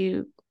 Like, do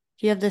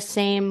you have the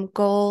same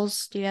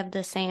goals? Do you have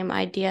the same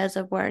ideas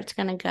of where it's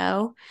gonna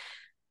go?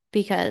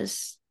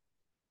 Because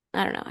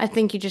I don't know. I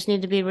think you just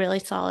need to be really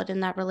solid in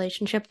that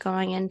relationship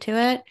going into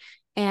it.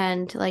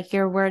 And like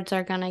your words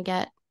are gonna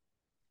get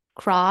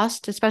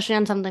crossed, especially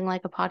on something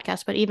like a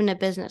podcast, but even a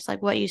business,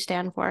 like what you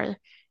stand for,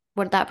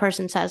 what that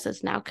person says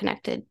is now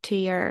connected to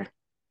your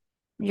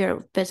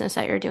business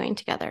that you're doing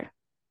together.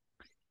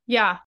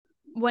 Yeah.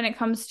 When it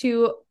comes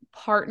to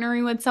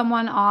partnering with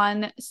someone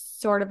on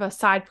sort of a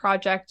side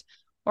project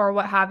or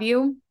what have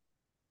you,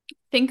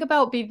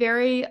 be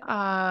very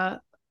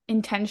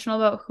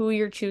intentional about who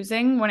you're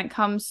choosing when it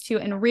comes to,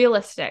 and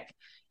realistic,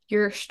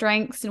 your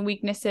strengths and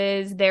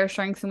weaknesses, their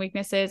strengths and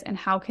weaknesses, and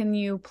how can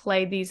you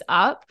play these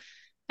up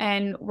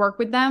and work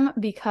with them,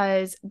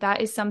 because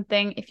that is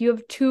something, if you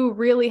have two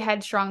really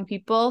headstrong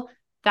people,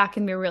 that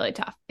can be really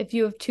tough. If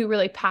you have two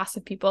really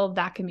passive people,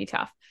 that can be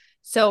tough.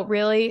 So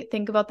really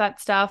think about that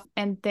stuff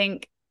and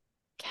think,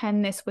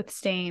 can this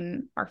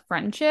withstand our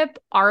friendship?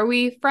 Are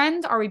we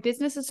friends? Are we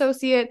business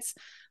associates?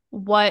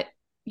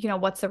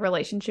 What's the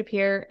relationship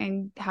here?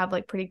 And have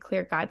like pretty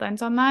clear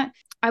guidelines on that.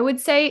 I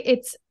would say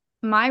it's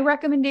my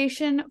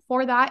recommendation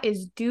for that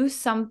is do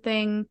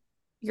something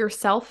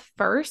yourself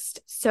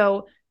first.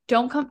 So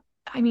don't come,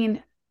 I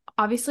mean,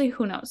 obviously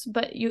who knows,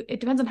 but it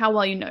depends on how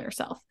well you know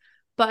yourself.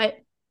 But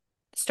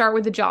start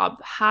with a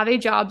job, have a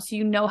job so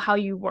you know how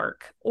you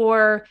work,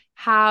 or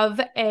have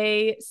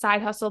a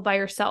side hustle by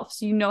yourself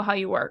so you know how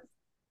you work.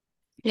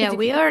 Yeah,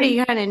 we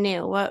already kind of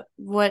knew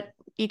what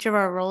each of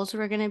our roles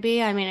were going to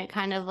be. I mean, it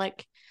kind of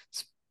like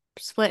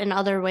split in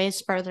other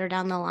ways further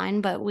down the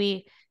line, but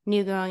we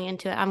knew going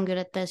into it, I'm good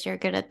at this, you're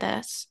good at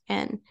this,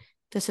 and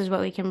this is what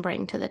we can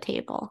bring to the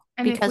table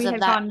because of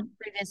that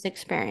previous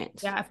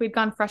experience. Yeah, if we'd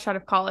gone fresh out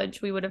of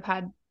college, we would have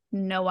had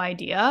no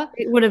idea.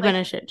 It would have been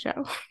a shit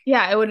show.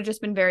 Yeah, it would have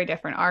just been very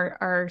different.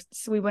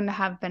 So we wouldn't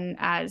have been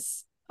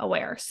as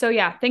aware. So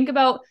yeah, think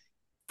about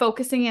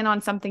focusing in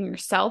on something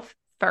yourself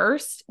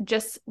first,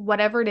 just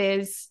whatever it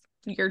is,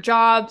 your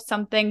job,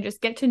 something, just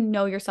get to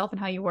know yourself and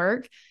how you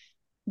work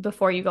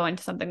before you go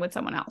into something with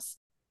someone else.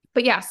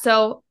 But yeah,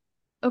 so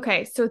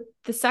okay, so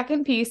the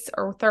second piece,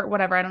 or third,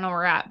 whatever, I don't know where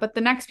we're at, but the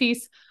next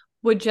piece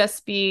would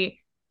just be,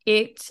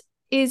 it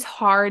is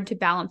hard to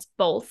balance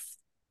both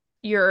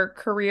your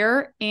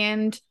career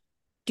and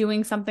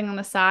doing something on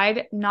the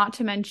side, not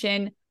to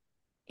mention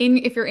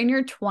if you're in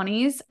your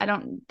 20s,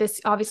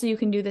 obviously you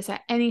can do this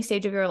at any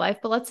stage of your life,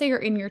 but let's say you're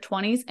in your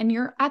 20s and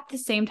you're at the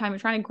same time, you're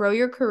trying to grow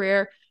your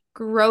career,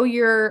 grow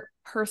your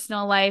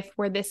personal life,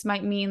 where this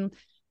might mean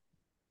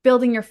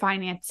building your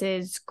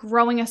finances,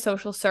 growing a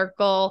social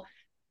circle,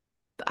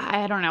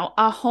 I don't know,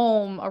 a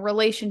home, a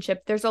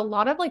relationship. There's a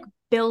lot of like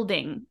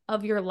building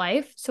of your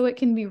life. So it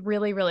can be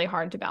really, really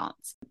hard to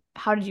balance.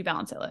 How did you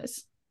balance it,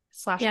 Liz?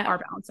 Slash Yeah. are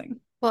balancing.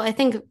 Well, I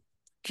think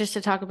just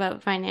to talk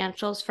about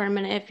financials for a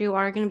minute, if you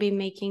are going to be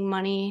making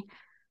money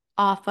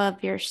off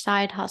of your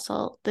side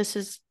hustle, this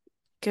is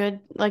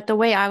good. Like the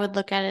way I would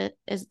look at it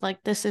is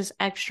like this is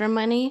extra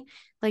money.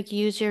 Like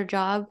use your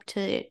job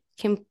to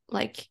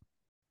like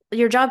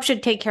your job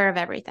should take care of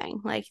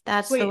everything. Like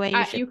that's the way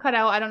you should. You cut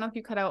out. I don't know if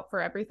you cut out for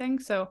everything.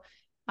 So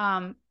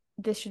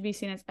this should be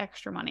seen as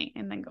extra money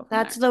and then go from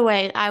That's there. the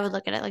way I would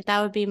look at it. Like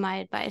that would be my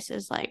advice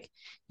is like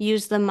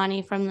use the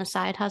money from the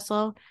side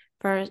hustle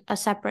for a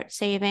separate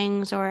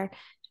savings or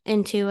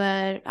into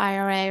a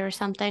IRA or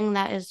something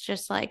that is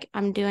just like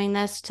I'm doing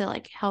this to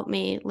like help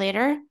me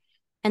later.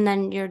 And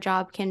then your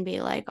job can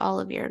be like all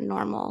of your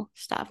normal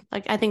stuff.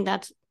 Like I think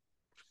that's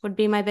would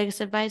be my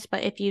biggest advice.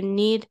 But if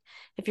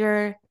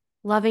you're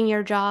loving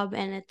your job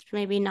and it's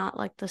maybe not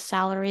like the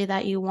salary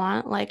that you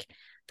want, like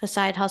the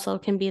side hustle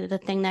can be the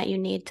thing that you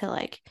need to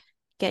like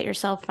get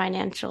yourself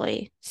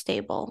financially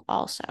stable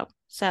also.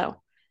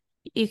 So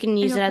you can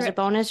use it as a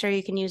bonus or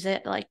you can use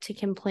it like to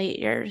complete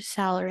your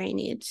salary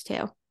needs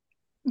too.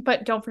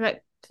 But don't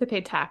forget to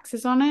pay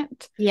taxes on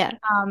it. Yeah.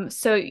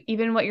 So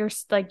even what you're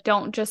like,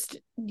 don't just,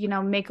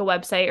 make a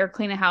website or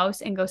clean a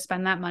house and go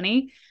spend that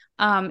money.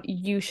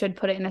 You should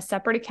put it in a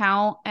separate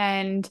account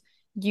and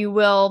you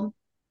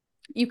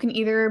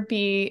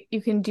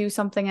can do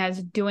something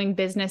as doing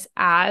business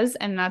as,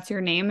 and that's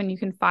your name and you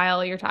can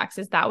file your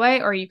taxes that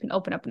way, or you can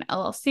open up an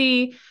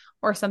LLC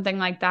or something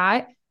like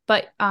that.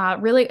 But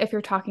really, if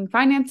you're talking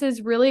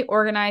finances, really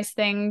organize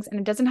things and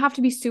it doesn't have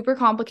to be super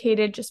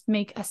complicated. Just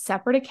make a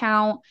separate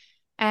account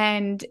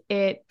and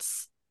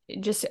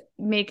just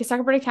make a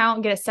separate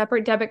account, get a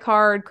separate debit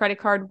card, credit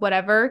card,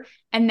 whatever.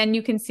 And then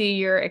you can see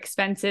your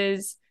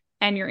expenses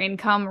and your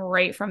income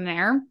right from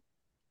there.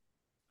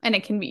 And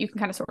you can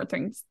kind of sort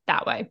things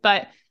that way,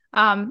 but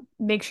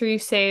make sure you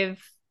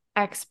save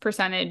X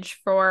percentage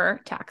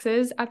for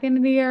taxes at the end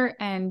of the year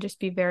and just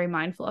be very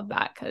mindful of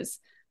that because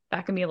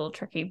that can be a little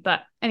tricky.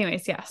 But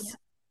anyways, yes.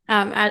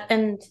 Yeah.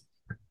 And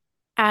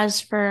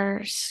as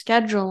for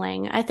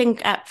scheduling, I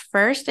think at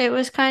first it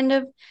was kind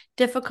of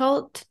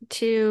difficult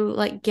to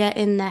like get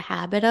in the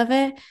habit of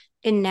it.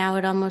 And now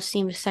it almost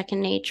seems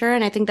second nature.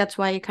 And I think that's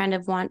why you kind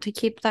of want to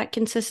keep that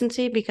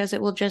consistency because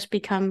it will just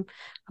become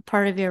a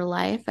part of your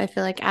life. I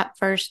feel like at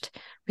first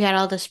we had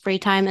all this free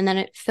time and then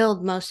it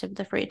filled most of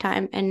the free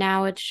time. And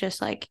now it's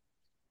just like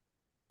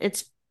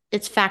it's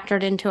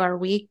factored into our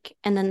week.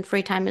 And then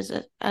free time is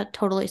a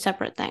totally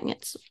separate thing.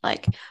 It's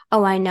like,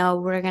 oh, I know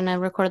we're going to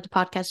record the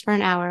podcast for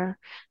an hour.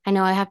 I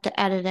know I have to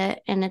edit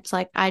it. And it's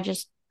like, I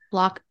just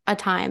block a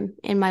time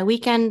in my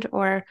weekend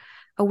or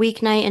a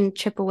weeknight and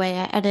chip away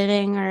at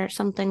editing or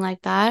something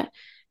like that.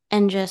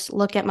 And just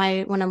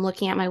when I'm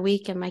looking at my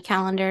week and my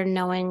calendar,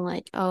 knowing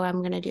like, oh, I'm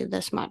going to do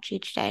this much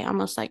each day,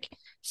 almost like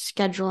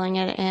scheduling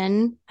it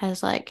in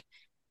as like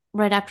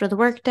right after the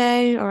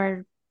workday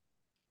or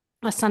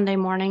a Sunday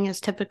morning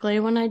is typically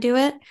when I do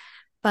it.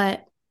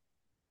 But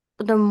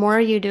the more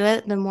you do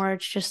it, the more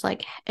it's just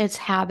like it's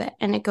habit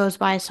and it goes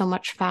by so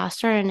much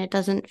faster and it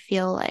doesn't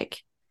feel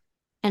like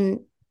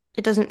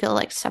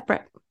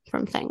separate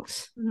from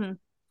things. Mm-hmm.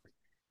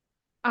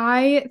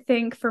 I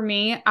think for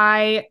me,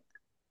 I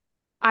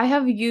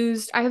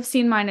have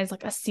seen mine as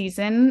like a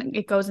season.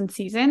 It goes in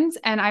seasons.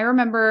 And I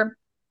remember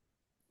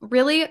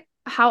really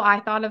how I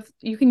thought of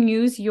you can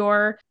use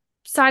your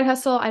side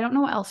hustle. I don't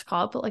know what else to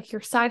call it, but like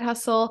your side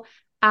hustle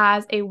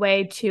as a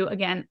way to,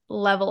 again,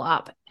 level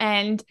up.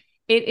 And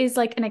it is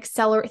like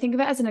think of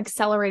it as an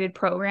accelerated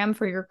program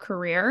for your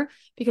career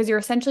because you're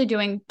essentially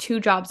doing two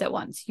jobs at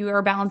once. You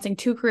are balancing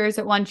two careers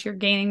at once. You're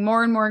gaining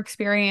more and more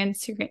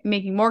experience. You're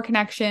making more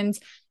connections.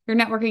 You're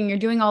networking. You're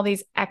doing all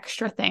these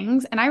extra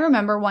things. And I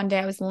remember one day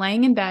I was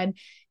laying in bed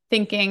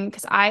thinking,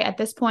 because at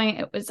this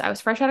point, I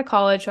was fresh out of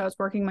college. So I was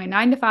working my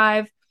 9 to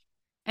 5.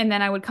 And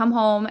then I would come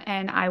home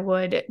and I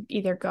would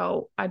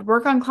I'd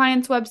work on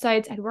clients'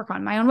 websites, I'd work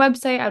on my own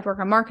website, I'd work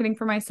on marketing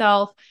for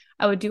myself.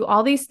 I would do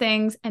all these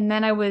things. And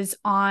then I was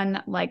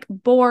on like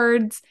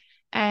boards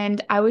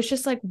and I was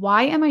just like,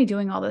 why am I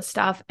doing all this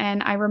stuff?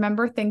 And I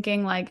remember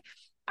thinking like,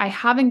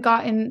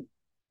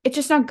 it's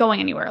just not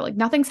going anywhere. Like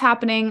nothing's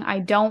happening. I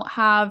don't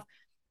have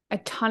a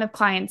ton of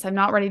clients. I'm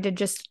not ready to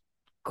just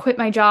quit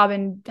my job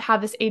and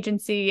have this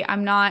agency.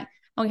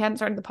 We hadn't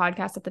started the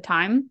podcast at the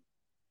time.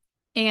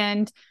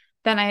 And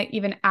then I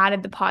even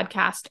added the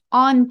podcast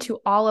onto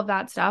all of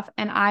that stuff.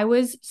 And I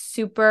was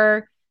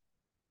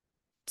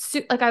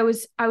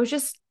I was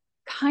just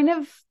kind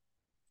of,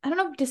 I don't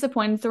know if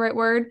disappointed is the right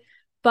word,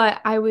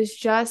 but I was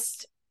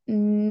just,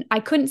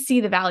 I couldn't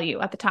see the value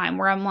at the time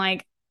where I'm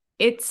like,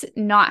 it's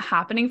not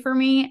happening for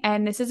me.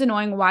 And this is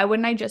annoying. Why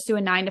wouldn't I just do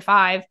a 9 to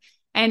 5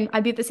 and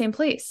I'd be at the same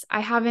place? I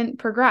haven't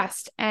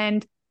progressed.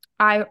 And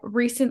I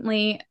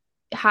recently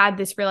had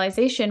this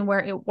realization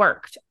where it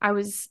worked. I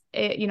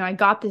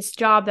got this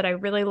job that I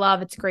really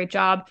love. It's a great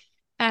job.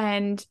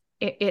 And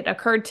it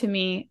occurred to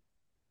me,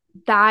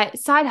 that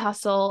side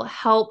hustle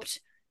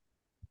helped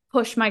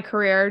push my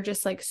career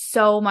just like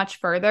so much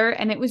further.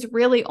 And it was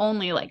really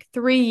only like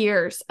 3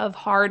 years of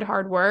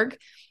hard work.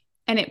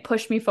 And it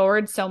pushed me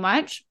forward so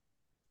much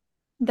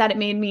that it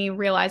made me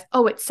realize,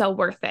 oh, it's so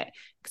worth it.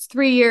 Because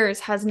 3 years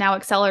has now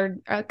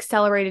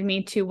accelerated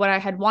me to what I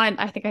had wanted.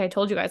 I think I had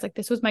told you guys, like,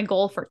 this was my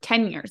goal for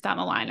 10 years down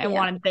the line. I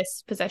wanted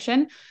this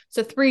position.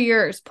 So 3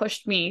 years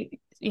pushed me,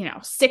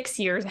 6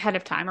 years ahead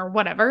of time or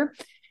whatever.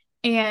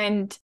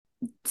 And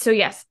so,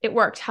 yes, it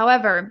worked.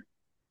 However,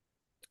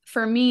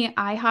 for me,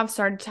 I have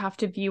started to have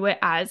to view it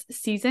as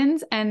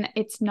seasons, and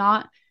it's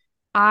not,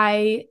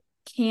 I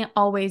can't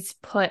always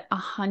put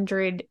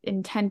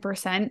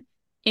 110%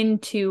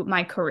 into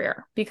my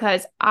career,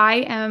 because I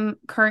am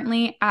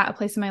currently at a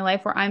place in my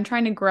life where I'm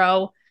trying to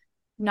grow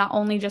not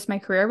only just my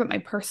career, but my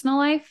personal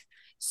life.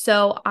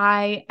 So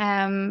I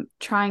am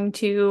trying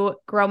to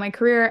grow my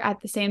career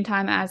at the same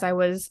time as I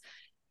was,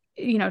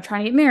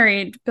 trying to get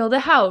married, build a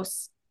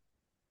house,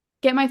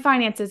 get my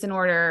finances in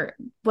order,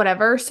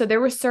 whatever. So there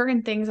were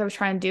certain things I was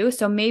trying to do.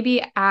 So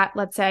maybe at,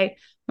 let's say,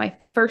 my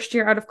first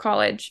year out of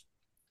college,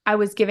 I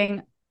was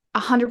giving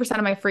 100%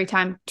 of my free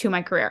time to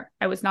my career.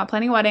 I was not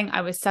planning a wedding.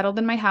 I was settled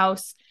in my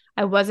house.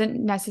 I wasn't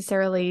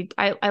necessarily,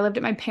 I lived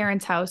at my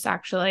parents' house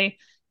actually.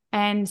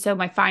 And so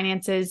my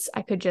finances,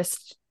 I could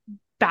just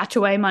batch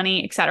away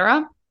money,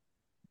 etc.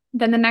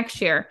 Then the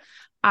next year,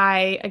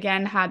 I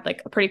again had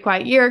like a pretty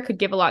quiet year, could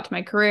give a lot to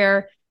my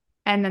career.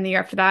 And then the year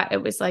after that,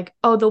 it was like,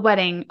 oh, the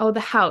wedding, oh, the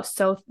house.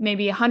 So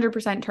maybe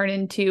 100% turned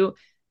into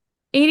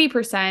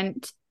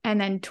 80% and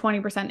then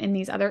 20% in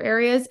these other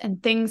areas,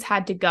 and things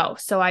had to go.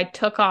 So I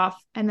took off.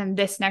 And then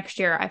this next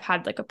year, I've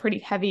had like a pretty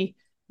heavy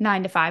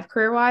 9 to 5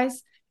 career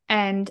wise.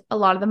 And a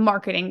lot of the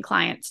marketing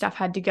client stuff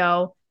had to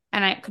go.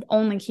 And I could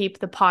only keep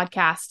the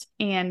podcast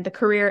and the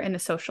career and the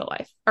social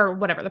life, or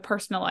whatever, the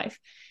personal life.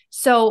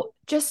 So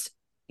just,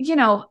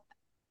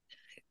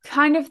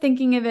 kind of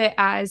thinking of it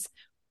as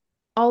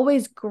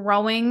always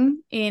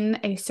growing in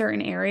a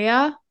certain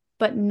area,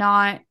 but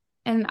not,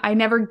 and I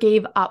never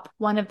gave up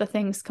one of the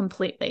things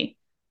completely.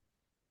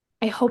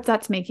 I hope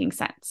that's making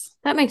sense.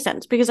 That makes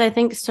sense, because I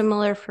think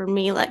similar for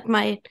me, like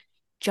my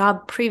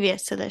job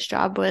previous to this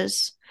job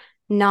was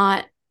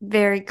not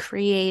very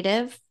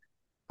creative,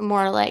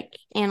 more like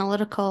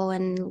analytical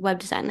and web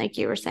design, like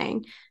you were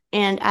saying.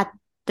 And at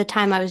the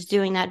time I was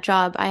doing that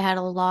job, I had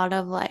a lot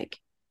of like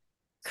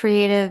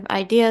creative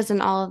ideas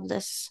and all of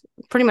this,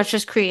 pretty much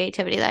just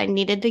creativity that I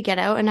needed to get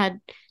out and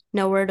had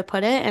nowhere to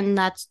put it. And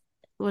that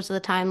was the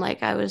time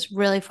like I was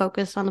really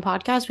focused on the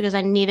podcast, because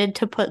I needed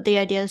to put the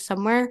ideas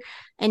somewhere.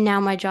 And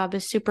now my job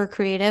is super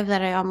creative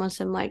that I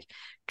almost am like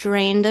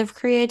drained of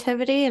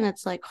creativity, and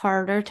it's like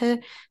harder to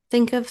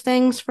think of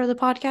things for the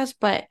podcast.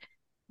 But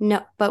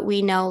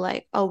we know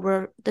like,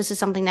 oh, this is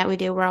something that we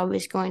do, we're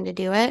always going to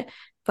do it.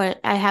 But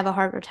I have a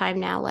harder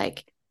time now,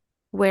 like,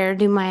 where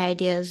do my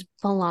ideas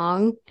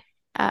belong?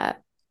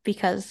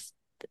 Because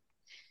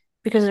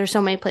there's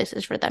so many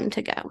places for them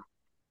to go.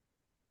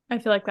 I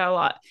feel like that a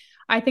lot.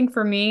 I think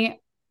for me,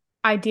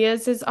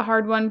 ideas is a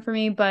hard one for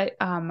me, but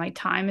my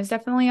time is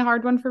definitely a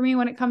hard one for me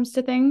when it comes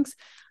to things.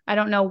 I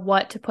don't know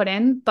what to put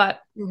in, but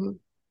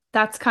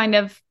that's kind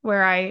of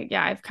where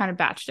I've kind of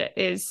batched it.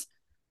 Is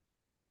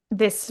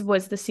this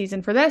was the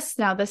season for this,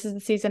 now this is the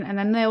season, and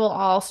then they will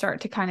all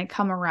start to kind of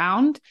come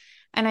around.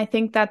 And I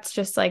think that's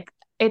just like,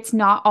 it's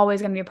not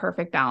always going to be a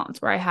perfect balance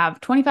where I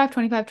have 25,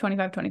 25,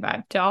 25,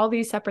 25 to all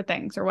these separate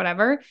things or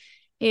whatever.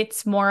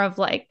 It's more of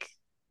like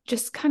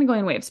just kind of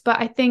going in waves.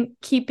 But I think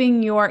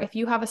keeping if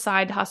you have a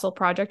side hustle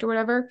project or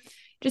whatever,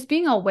 just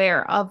being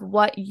aware of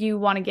what you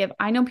want to give.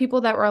 I know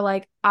people that were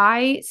like,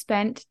 I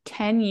spent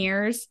 10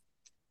 years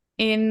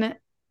in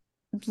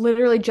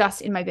literally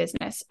just in my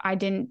business. I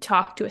didn't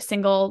talk to a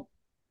single,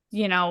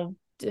 dating,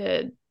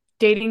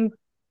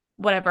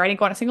 whatever. I didn't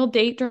go on a single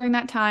date during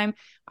that time.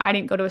 I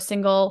didn't go to a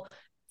single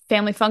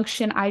family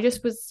function. I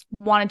just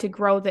wanted to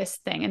grow this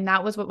thing. And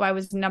that was what I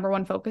was number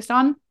one focused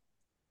on.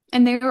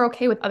 And they were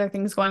okay with other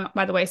things going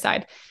by the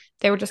wayside.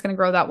 They were just going to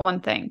grow that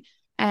one thing.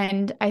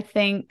 And I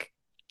think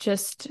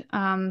just,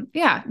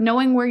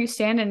 knowing where you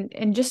stand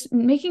and just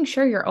making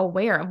sure you're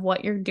aware of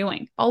what you're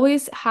doing.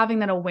 Always having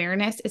that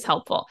awareness is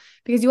helpful,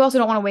 because you also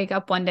don't want to wake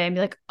up one day and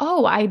be like,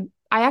 oh, I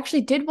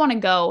actually did want to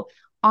go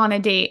on a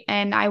date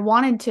and I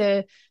wanted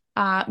to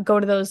go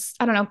to those,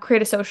 I don't know,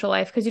 create a social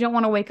life, because you don't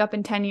want to wake up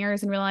in 10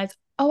 years and realize,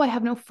 oh, I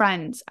have no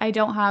friends. I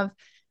don't have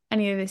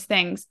any of these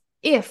things.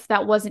 If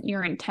that wasn't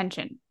your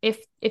intention, if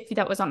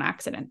that was on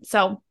accident.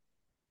 So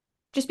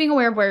just being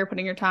aware of where you're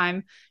putting your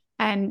time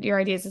and your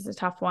ideas is a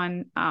tough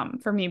one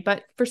for me.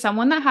 But for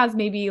someone that has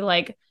maybe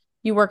like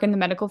you work in the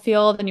medical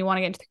field and you want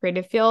to get into the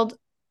creative field,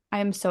 I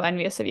am so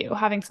envious of you.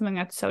 Having something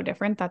that's so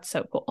different, that's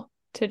so cool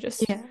to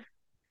just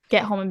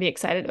get home and be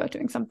excited about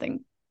doing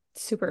something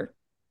super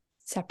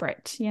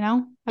separate,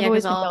 I've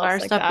because all of our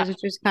stuff is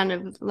just kind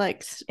of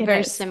like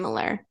very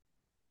similar.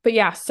 But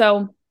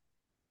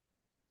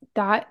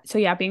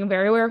being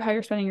very aware of how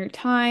you're spending your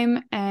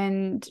time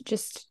and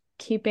just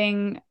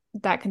keeping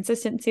that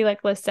consistency,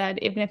 like Liz said.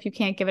 Even if you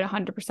can't give it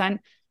 100%,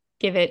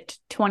 give it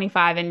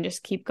 25 and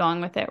just keep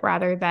going with it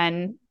rather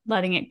than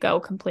letting it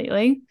go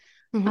completely.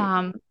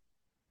 Mhm.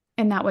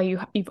 And that way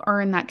you've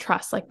earned that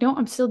trust. Like, no,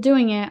 I'm still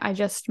doing it. I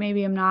just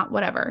maybe I'm not,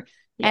 whatever.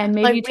 Yeah. And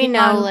maybe Like you we take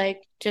know, on,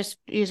 like just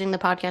using the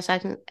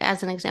podcast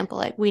as an example,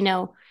 like we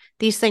know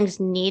these things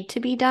need to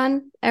be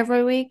done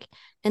every week,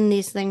 and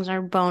these things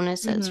are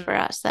bonuses Mhm. for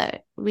us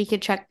that we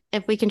could check.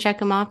 If we can check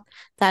them off,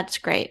 that's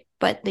great.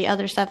 But the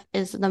other stuff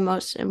is the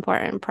most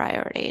important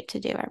priority to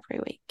do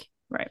every week.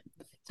 Right.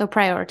 So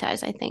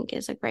prioritize, I think,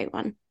 is a great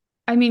one.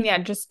 I mean, yeah,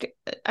 just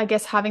I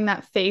guess having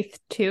that faith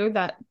too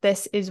that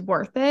this is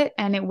worth it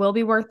and it will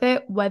be worth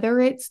it, whether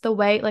it's the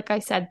way, like I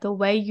said, the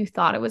way you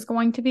thought it was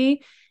going to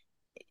be.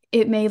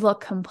 It may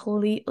look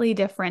completely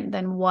different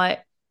than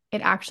what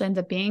it actually ends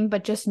up being,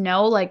 but just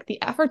know like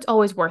the effort's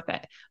always worth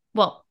it.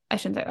 Well, I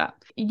shouldn't say that.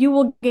 You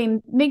will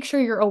make sure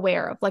you're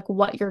aware of like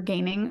what you're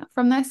gaining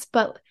from this,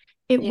 but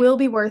it Yeah. will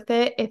be worth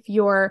it if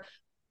you're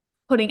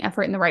putting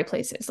effort in the right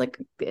places. Like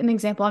an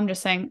example, I'm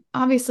just saying,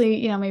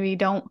 obviously, maybe you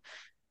don't,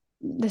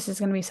 this is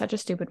going to be such a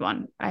stupid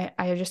one.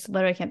 I just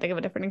literally can't think of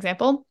a different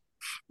example.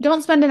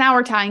 Don't spend an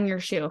hour tying your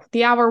shoe.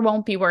 The hour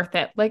won't be worth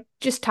it. Like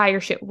just tie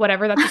your shoe,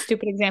 whatever. That's a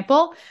stupid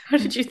example. How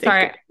did you think?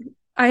 Sorry.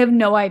 I have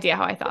no idea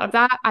how I thought of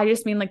that. I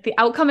just mean like the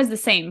outcome is the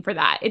same for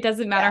that. It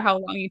doesn't matter Yeah. how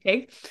long you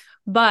take,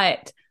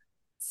 but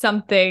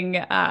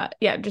something,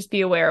 just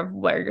be aware of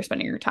where you're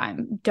spending your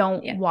time.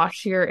 Don't Yeah.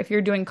 wash if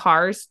you're doing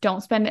cars,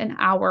 don't spend an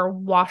hour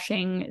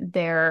washing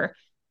their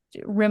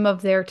rim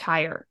of their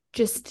tire.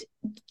 Just,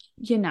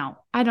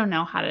 I don't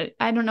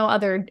know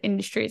other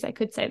industries I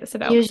could say this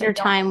about. Use 'Cause I your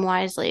don't- time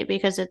wisely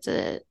because it's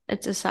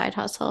a side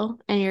hustle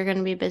and you're going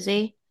to be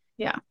busy.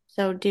 Yeah.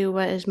 So do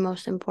what is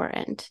most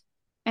important.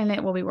 And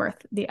it will be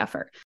worth the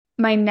effort.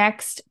 My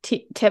next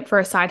tip for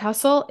a side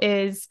hustle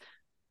is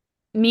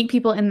meet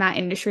people in that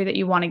industry that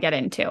you want to get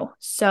into.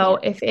 So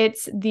if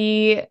it's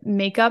the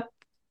makeup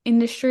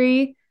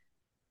industry,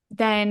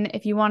 then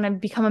if you want to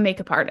become a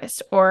makeup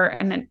artist or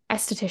an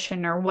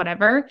esthetician or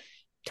whatever,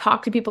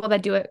 talk to people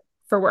that do it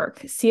for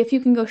work. See if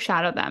you can go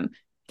shadow them.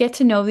 Get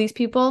to know these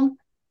people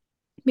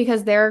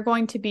because they're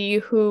going to be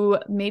who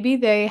maybe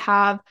they're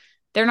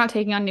not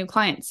taking on new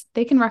clients.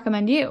 They can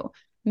recommend you.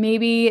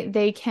 Maybe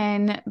they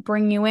can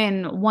bring you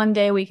in one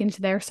day a week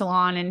into their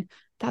salon, and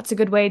that's a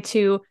good way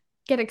to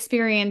get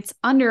experience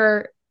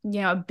under,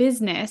 a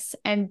business,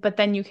 but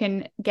then you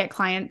can get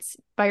clients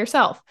by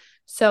yourself.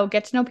 So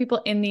get to know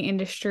people in the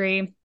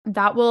industry.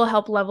 That will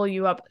help level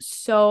you up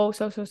so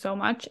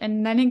much.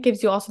 And then it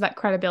gives you also that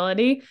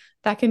credibility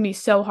that can be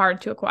so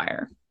hard to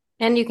acquire.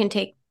 And you can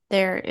take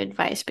their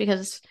advice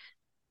because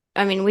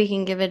we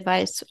can give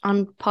advice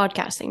on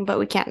podcasting, but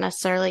we can't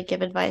necessarily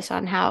give advice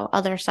on how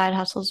other side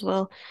hustles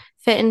will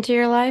fit into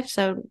your life.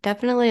 So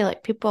definitely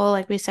like people,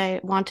 like we say,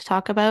 want to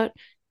talk about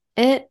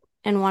it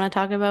and want to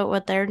talk about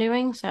what they're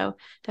doing. So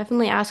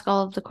definitely ask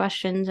all of the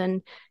questions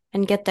and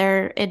get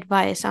their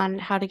advice on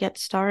how to get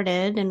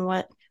started and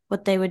what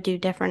they would do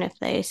different if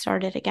they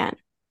started again.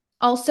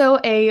 Also,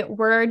 a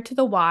word to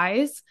the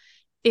wise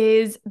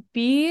is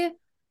be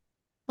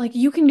like,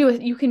 you can do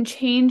it. You can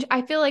change.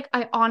 I feel like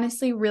I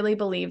honestly really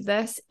believe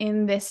this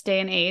in this day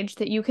and age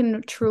that you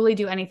can truly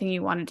do anything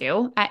you want to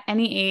do at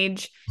any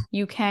age.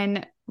 You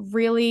can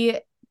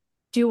really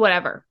do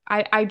whatever.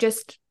 I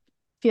just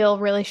feel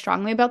really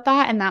strongly about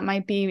that. And that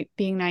might be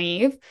being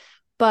naive,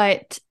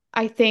 but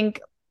I think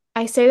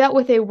I say that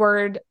with a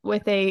word,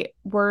 maybe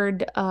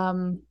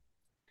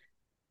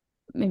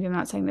I'm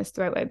not saying this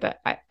the right way, but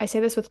I say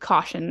this with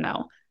caution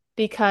though,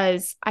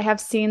 because I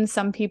have seen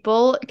some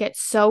people get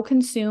so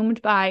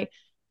consumed by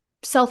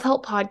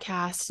self-help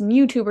podcasts and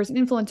YouTubers and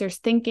influencers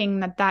thinking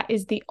that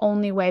is the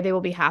only way they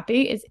will be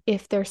happy is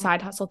if their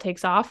side hustle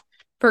takes off.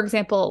 For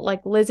example,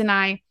 like Liz and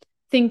I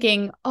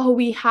thinking, oh,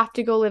 we have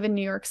to go live in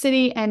New York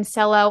City and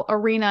sell out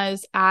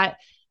arenas at,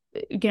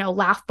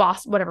 Laugh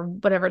Boston,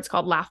 whatever it's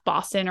called, Laugh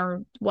Boston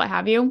or what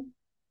have you.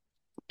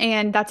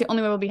 And that's the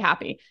only way we'll be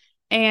happy.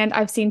 And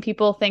I've seen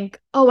people think,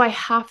 oh, I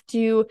have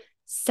to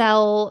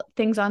sell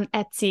things on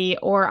Etsy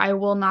or I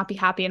will not be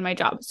happy in my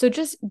job. So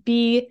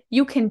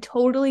you can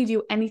totally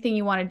do anything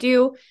you want to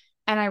do.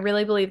 And I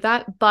really believe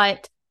that,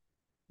 but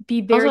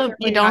be very Also,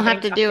 careful. you don't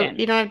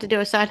have to do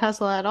a side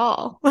hustle at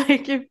all.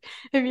 Like if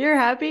you're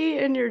happy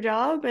in your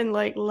job and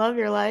like love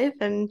your life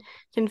and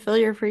can fill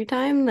your free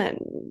time, then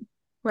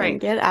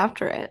get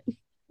after it.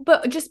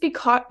 But just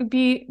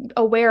be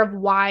aware of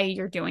why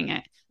you're doing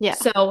it. Yeah.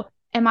 So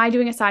am I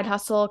doing a side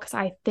hustle because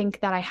I think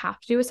that I have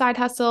to do a side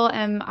hustle?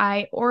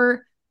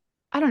 Or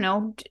I don't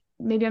know,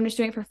 maybe I'm just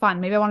doing it for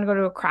fun. Maybe I want to go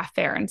to a craft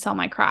fair and sell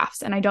my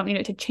crafts and I don't need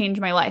it to change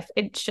my life.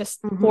 It's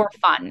just for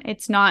fun.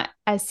 It's not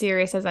as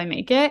serious as I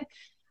make it.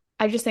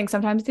 I just think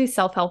sometimes these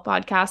self-help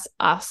podcasts,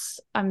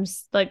 I'm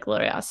like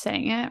literally us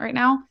saying it right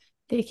now,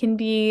 they can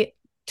be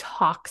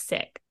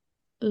toxic,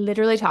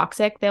 literally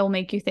toxic. They'll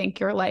make you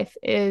think your life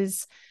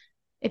is,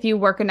 if you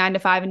work a 9 to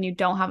 5 and you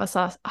don't have a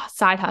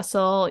side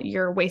hustle,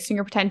 you're wasting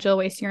your potential,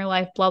 wasting your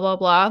life, blah, blah,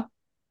 blah.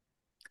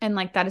 And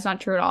like, that is not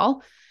true at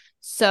all.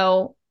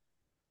 So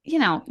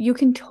you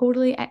can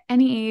totally at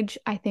any age,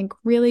 I think,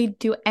 really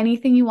do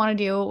anything you want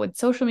to do with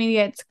social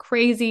media. It's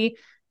crazy.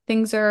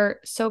 Things are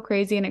so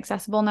crazy and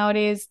accessible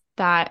nowadays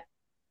that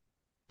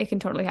it can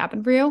totally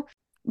happen for you.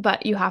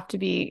 But you have to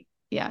be,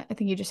 I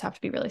think you just have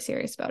to be really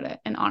serious about it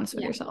and honest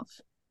with yourself.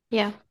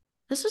 Yeah.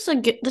 This is a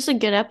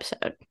good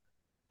episode.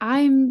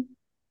 I'm,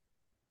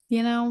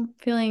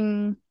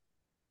 feeling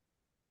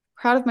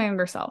proud of my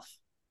younger self.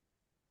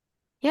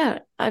 Yeah,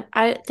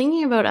 I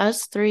thinking about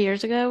us 3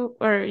 years ago,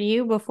 or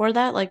you before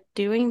that, like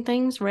doing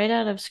things right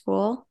out of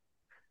school.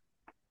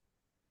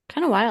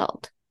 Kind of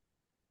wild.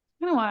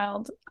 Kind of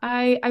wild.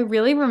 I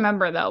really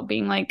remember though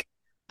being like,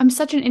 I'm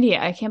such an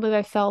idiot. I can't believe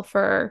I fell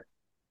for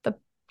the,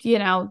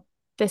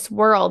 this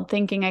world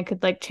thinking I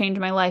could like change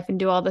my life and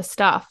do all this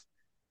stuff.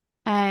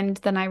 And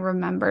then I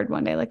remembered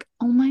one day, like,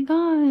 oh my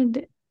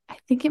God, I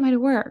think it might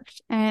have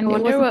worked. And I it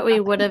wonder wasn't what we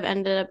nothing. would have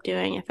ended up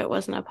doing if it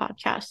wasn't a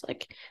podcast.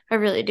 Like, I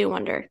really do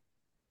wonder.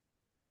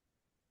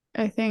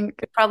 I think.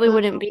 We probably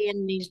wouldn't be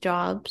in these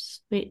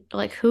jobs.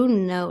 Who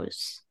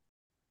knows?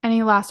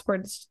 Any last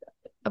words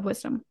of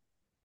wisdom?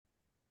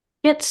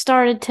 Get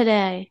started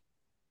today.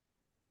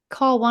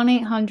 Call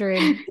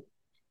 1-800.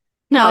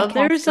 No, Podcast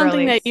there's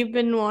something that girlies. you've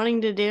been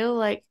wanting to do,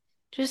 like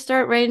just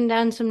start writing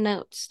down some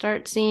notes.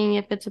 Start seeing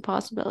if it's a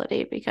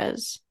possibility,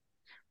 because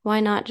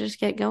why not just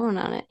get going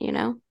on it,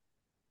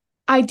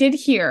 I did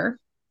hear,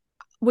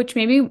 which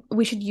maybe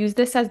we should use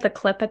this as the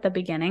clip at the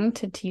beginning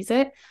to tease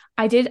it.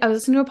 I was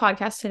listening to a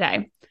podcast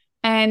today,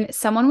 and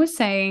someone was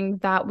saying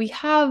that we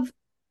have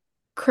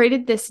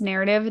created this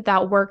narrative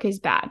that work is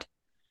bad.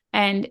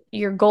 And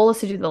your goal is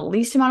to do the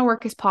least amount of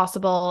work as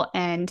possible.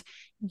 And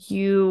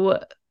you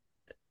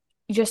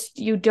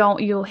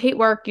hate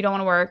work. You don't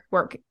want to work.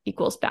 Work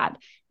equals bad.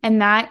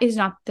 And that is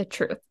not the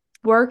truth.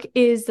 Work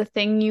is the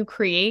thing you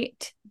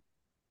create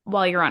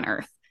while you're on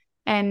earth.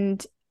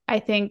 And I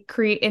think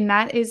create in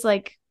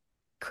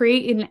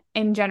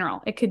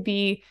general. It could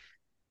be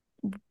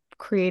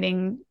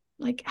creating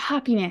like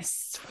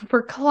happiness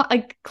for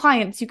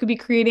clients. You could be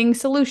creating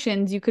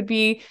solutions.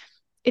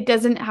 It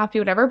doesn't have to be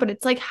whatever, but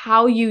it's like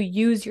how you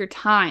use your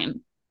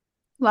time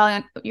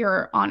while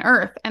you're on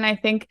earth. And I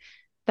think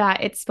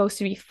that it's supposed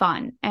to be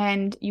fun,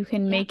 and you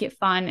can make it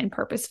fun and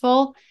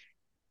purposeful.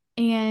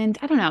 And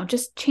I don't know,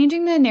 just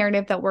changing the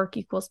narrative that work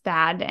equals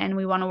bad and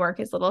we want to work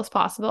as little as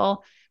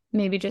possible,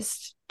 maybe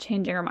just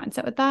changing our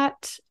mindset with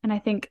that. And I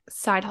think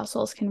side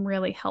hustles can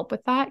really help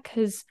with that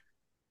because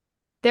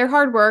they're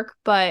hard work,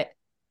 but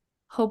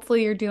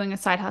hopefully you're doing a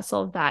side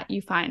hustle that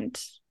you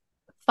find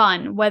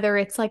fun, whether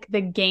it's like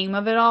the game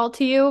of it all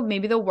to you.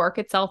 Maybe the work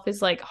itself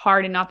is like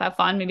hard and not that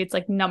fun. Maybe it's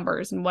like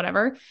numbers and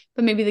whatever,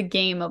 but maybe the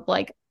game of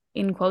like,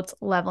 in quotes,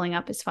 leveling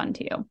up is fun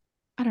to you.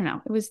 I don't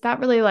know. It was that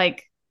really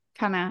like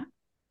kind of,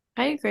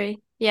 I agree.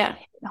 Yeah.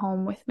 hit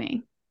home with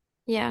me.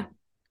 Yeah.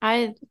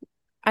 I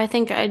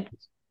think I'd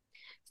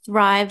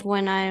thrive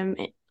when I'm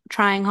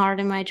trying hard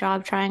in my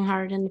job, trying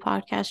hard in the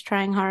podcast,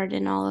 trying hard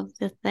in all of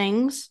the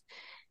things.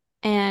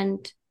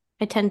 And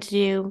I tend to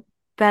do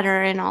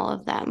better in all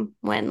of them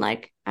when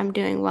like I'm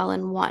doing well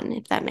in one,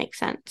 if that makes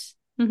sense.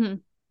 Mm-hmm.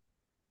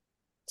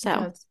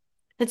 So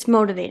it's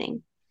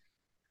motivating.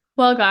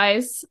 Well,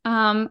 guys,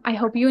 I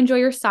hope you enjoy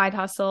your side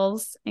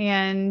hustles.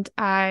 And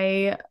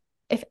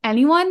if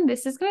anyone,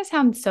 this is going to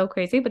sound so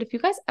crazy, but if you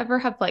guys ever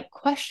have like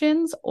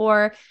questions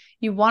or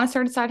you want to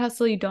start a side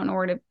hustle, you don't know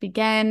where to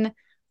begin,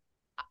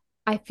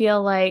 I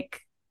feel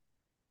like,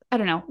 I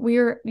don't know,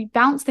 we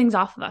bounce things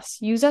off of us.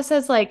 Use us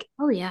as like,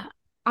 oh yeah,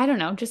 I don't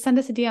know, just send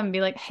us a DM and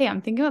be like, hey,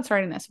 I'm thinking about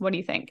starting this. What do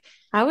you think?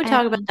 I would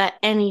talk about that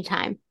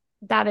anytime.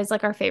 That is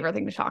like our favorite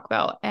thing to talk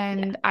about.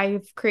 And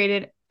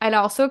it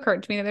also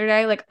occurred to me the other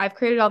day, like I've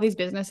created all these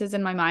businesses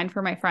in my mind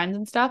for my friends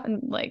and stuff.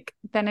 And like,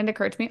 then it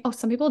occurred to me, oh,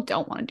 some people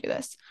don't want to do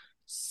this.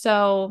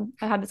 So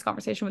I had this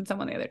conversation with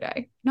someone the other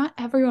day. Not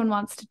everyone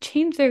wants to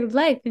change their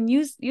life and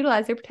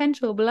utilize their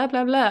potential, blah,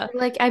 blah, blah.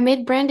 Like, I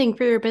made branding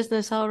for your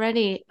business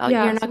already. Oh,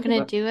 yeah, you're not going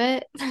to do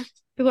it?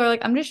 People are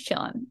like, I'm just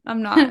chilling.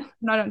 I'm not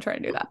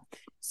trying to do that.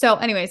 So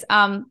anyways,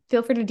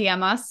 feel free to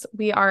DM us.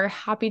 We are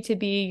happy to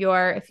be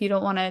if you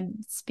don't want to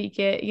speak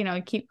it,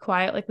 keep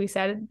quiet, like we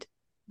said,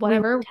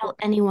 whatever. We won't tell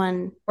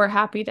anyone. We're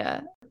happy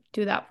to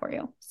do that for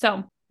you.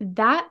 So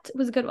that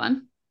was a good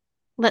one.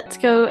 Let's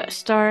go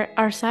start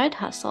our side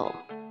hustle.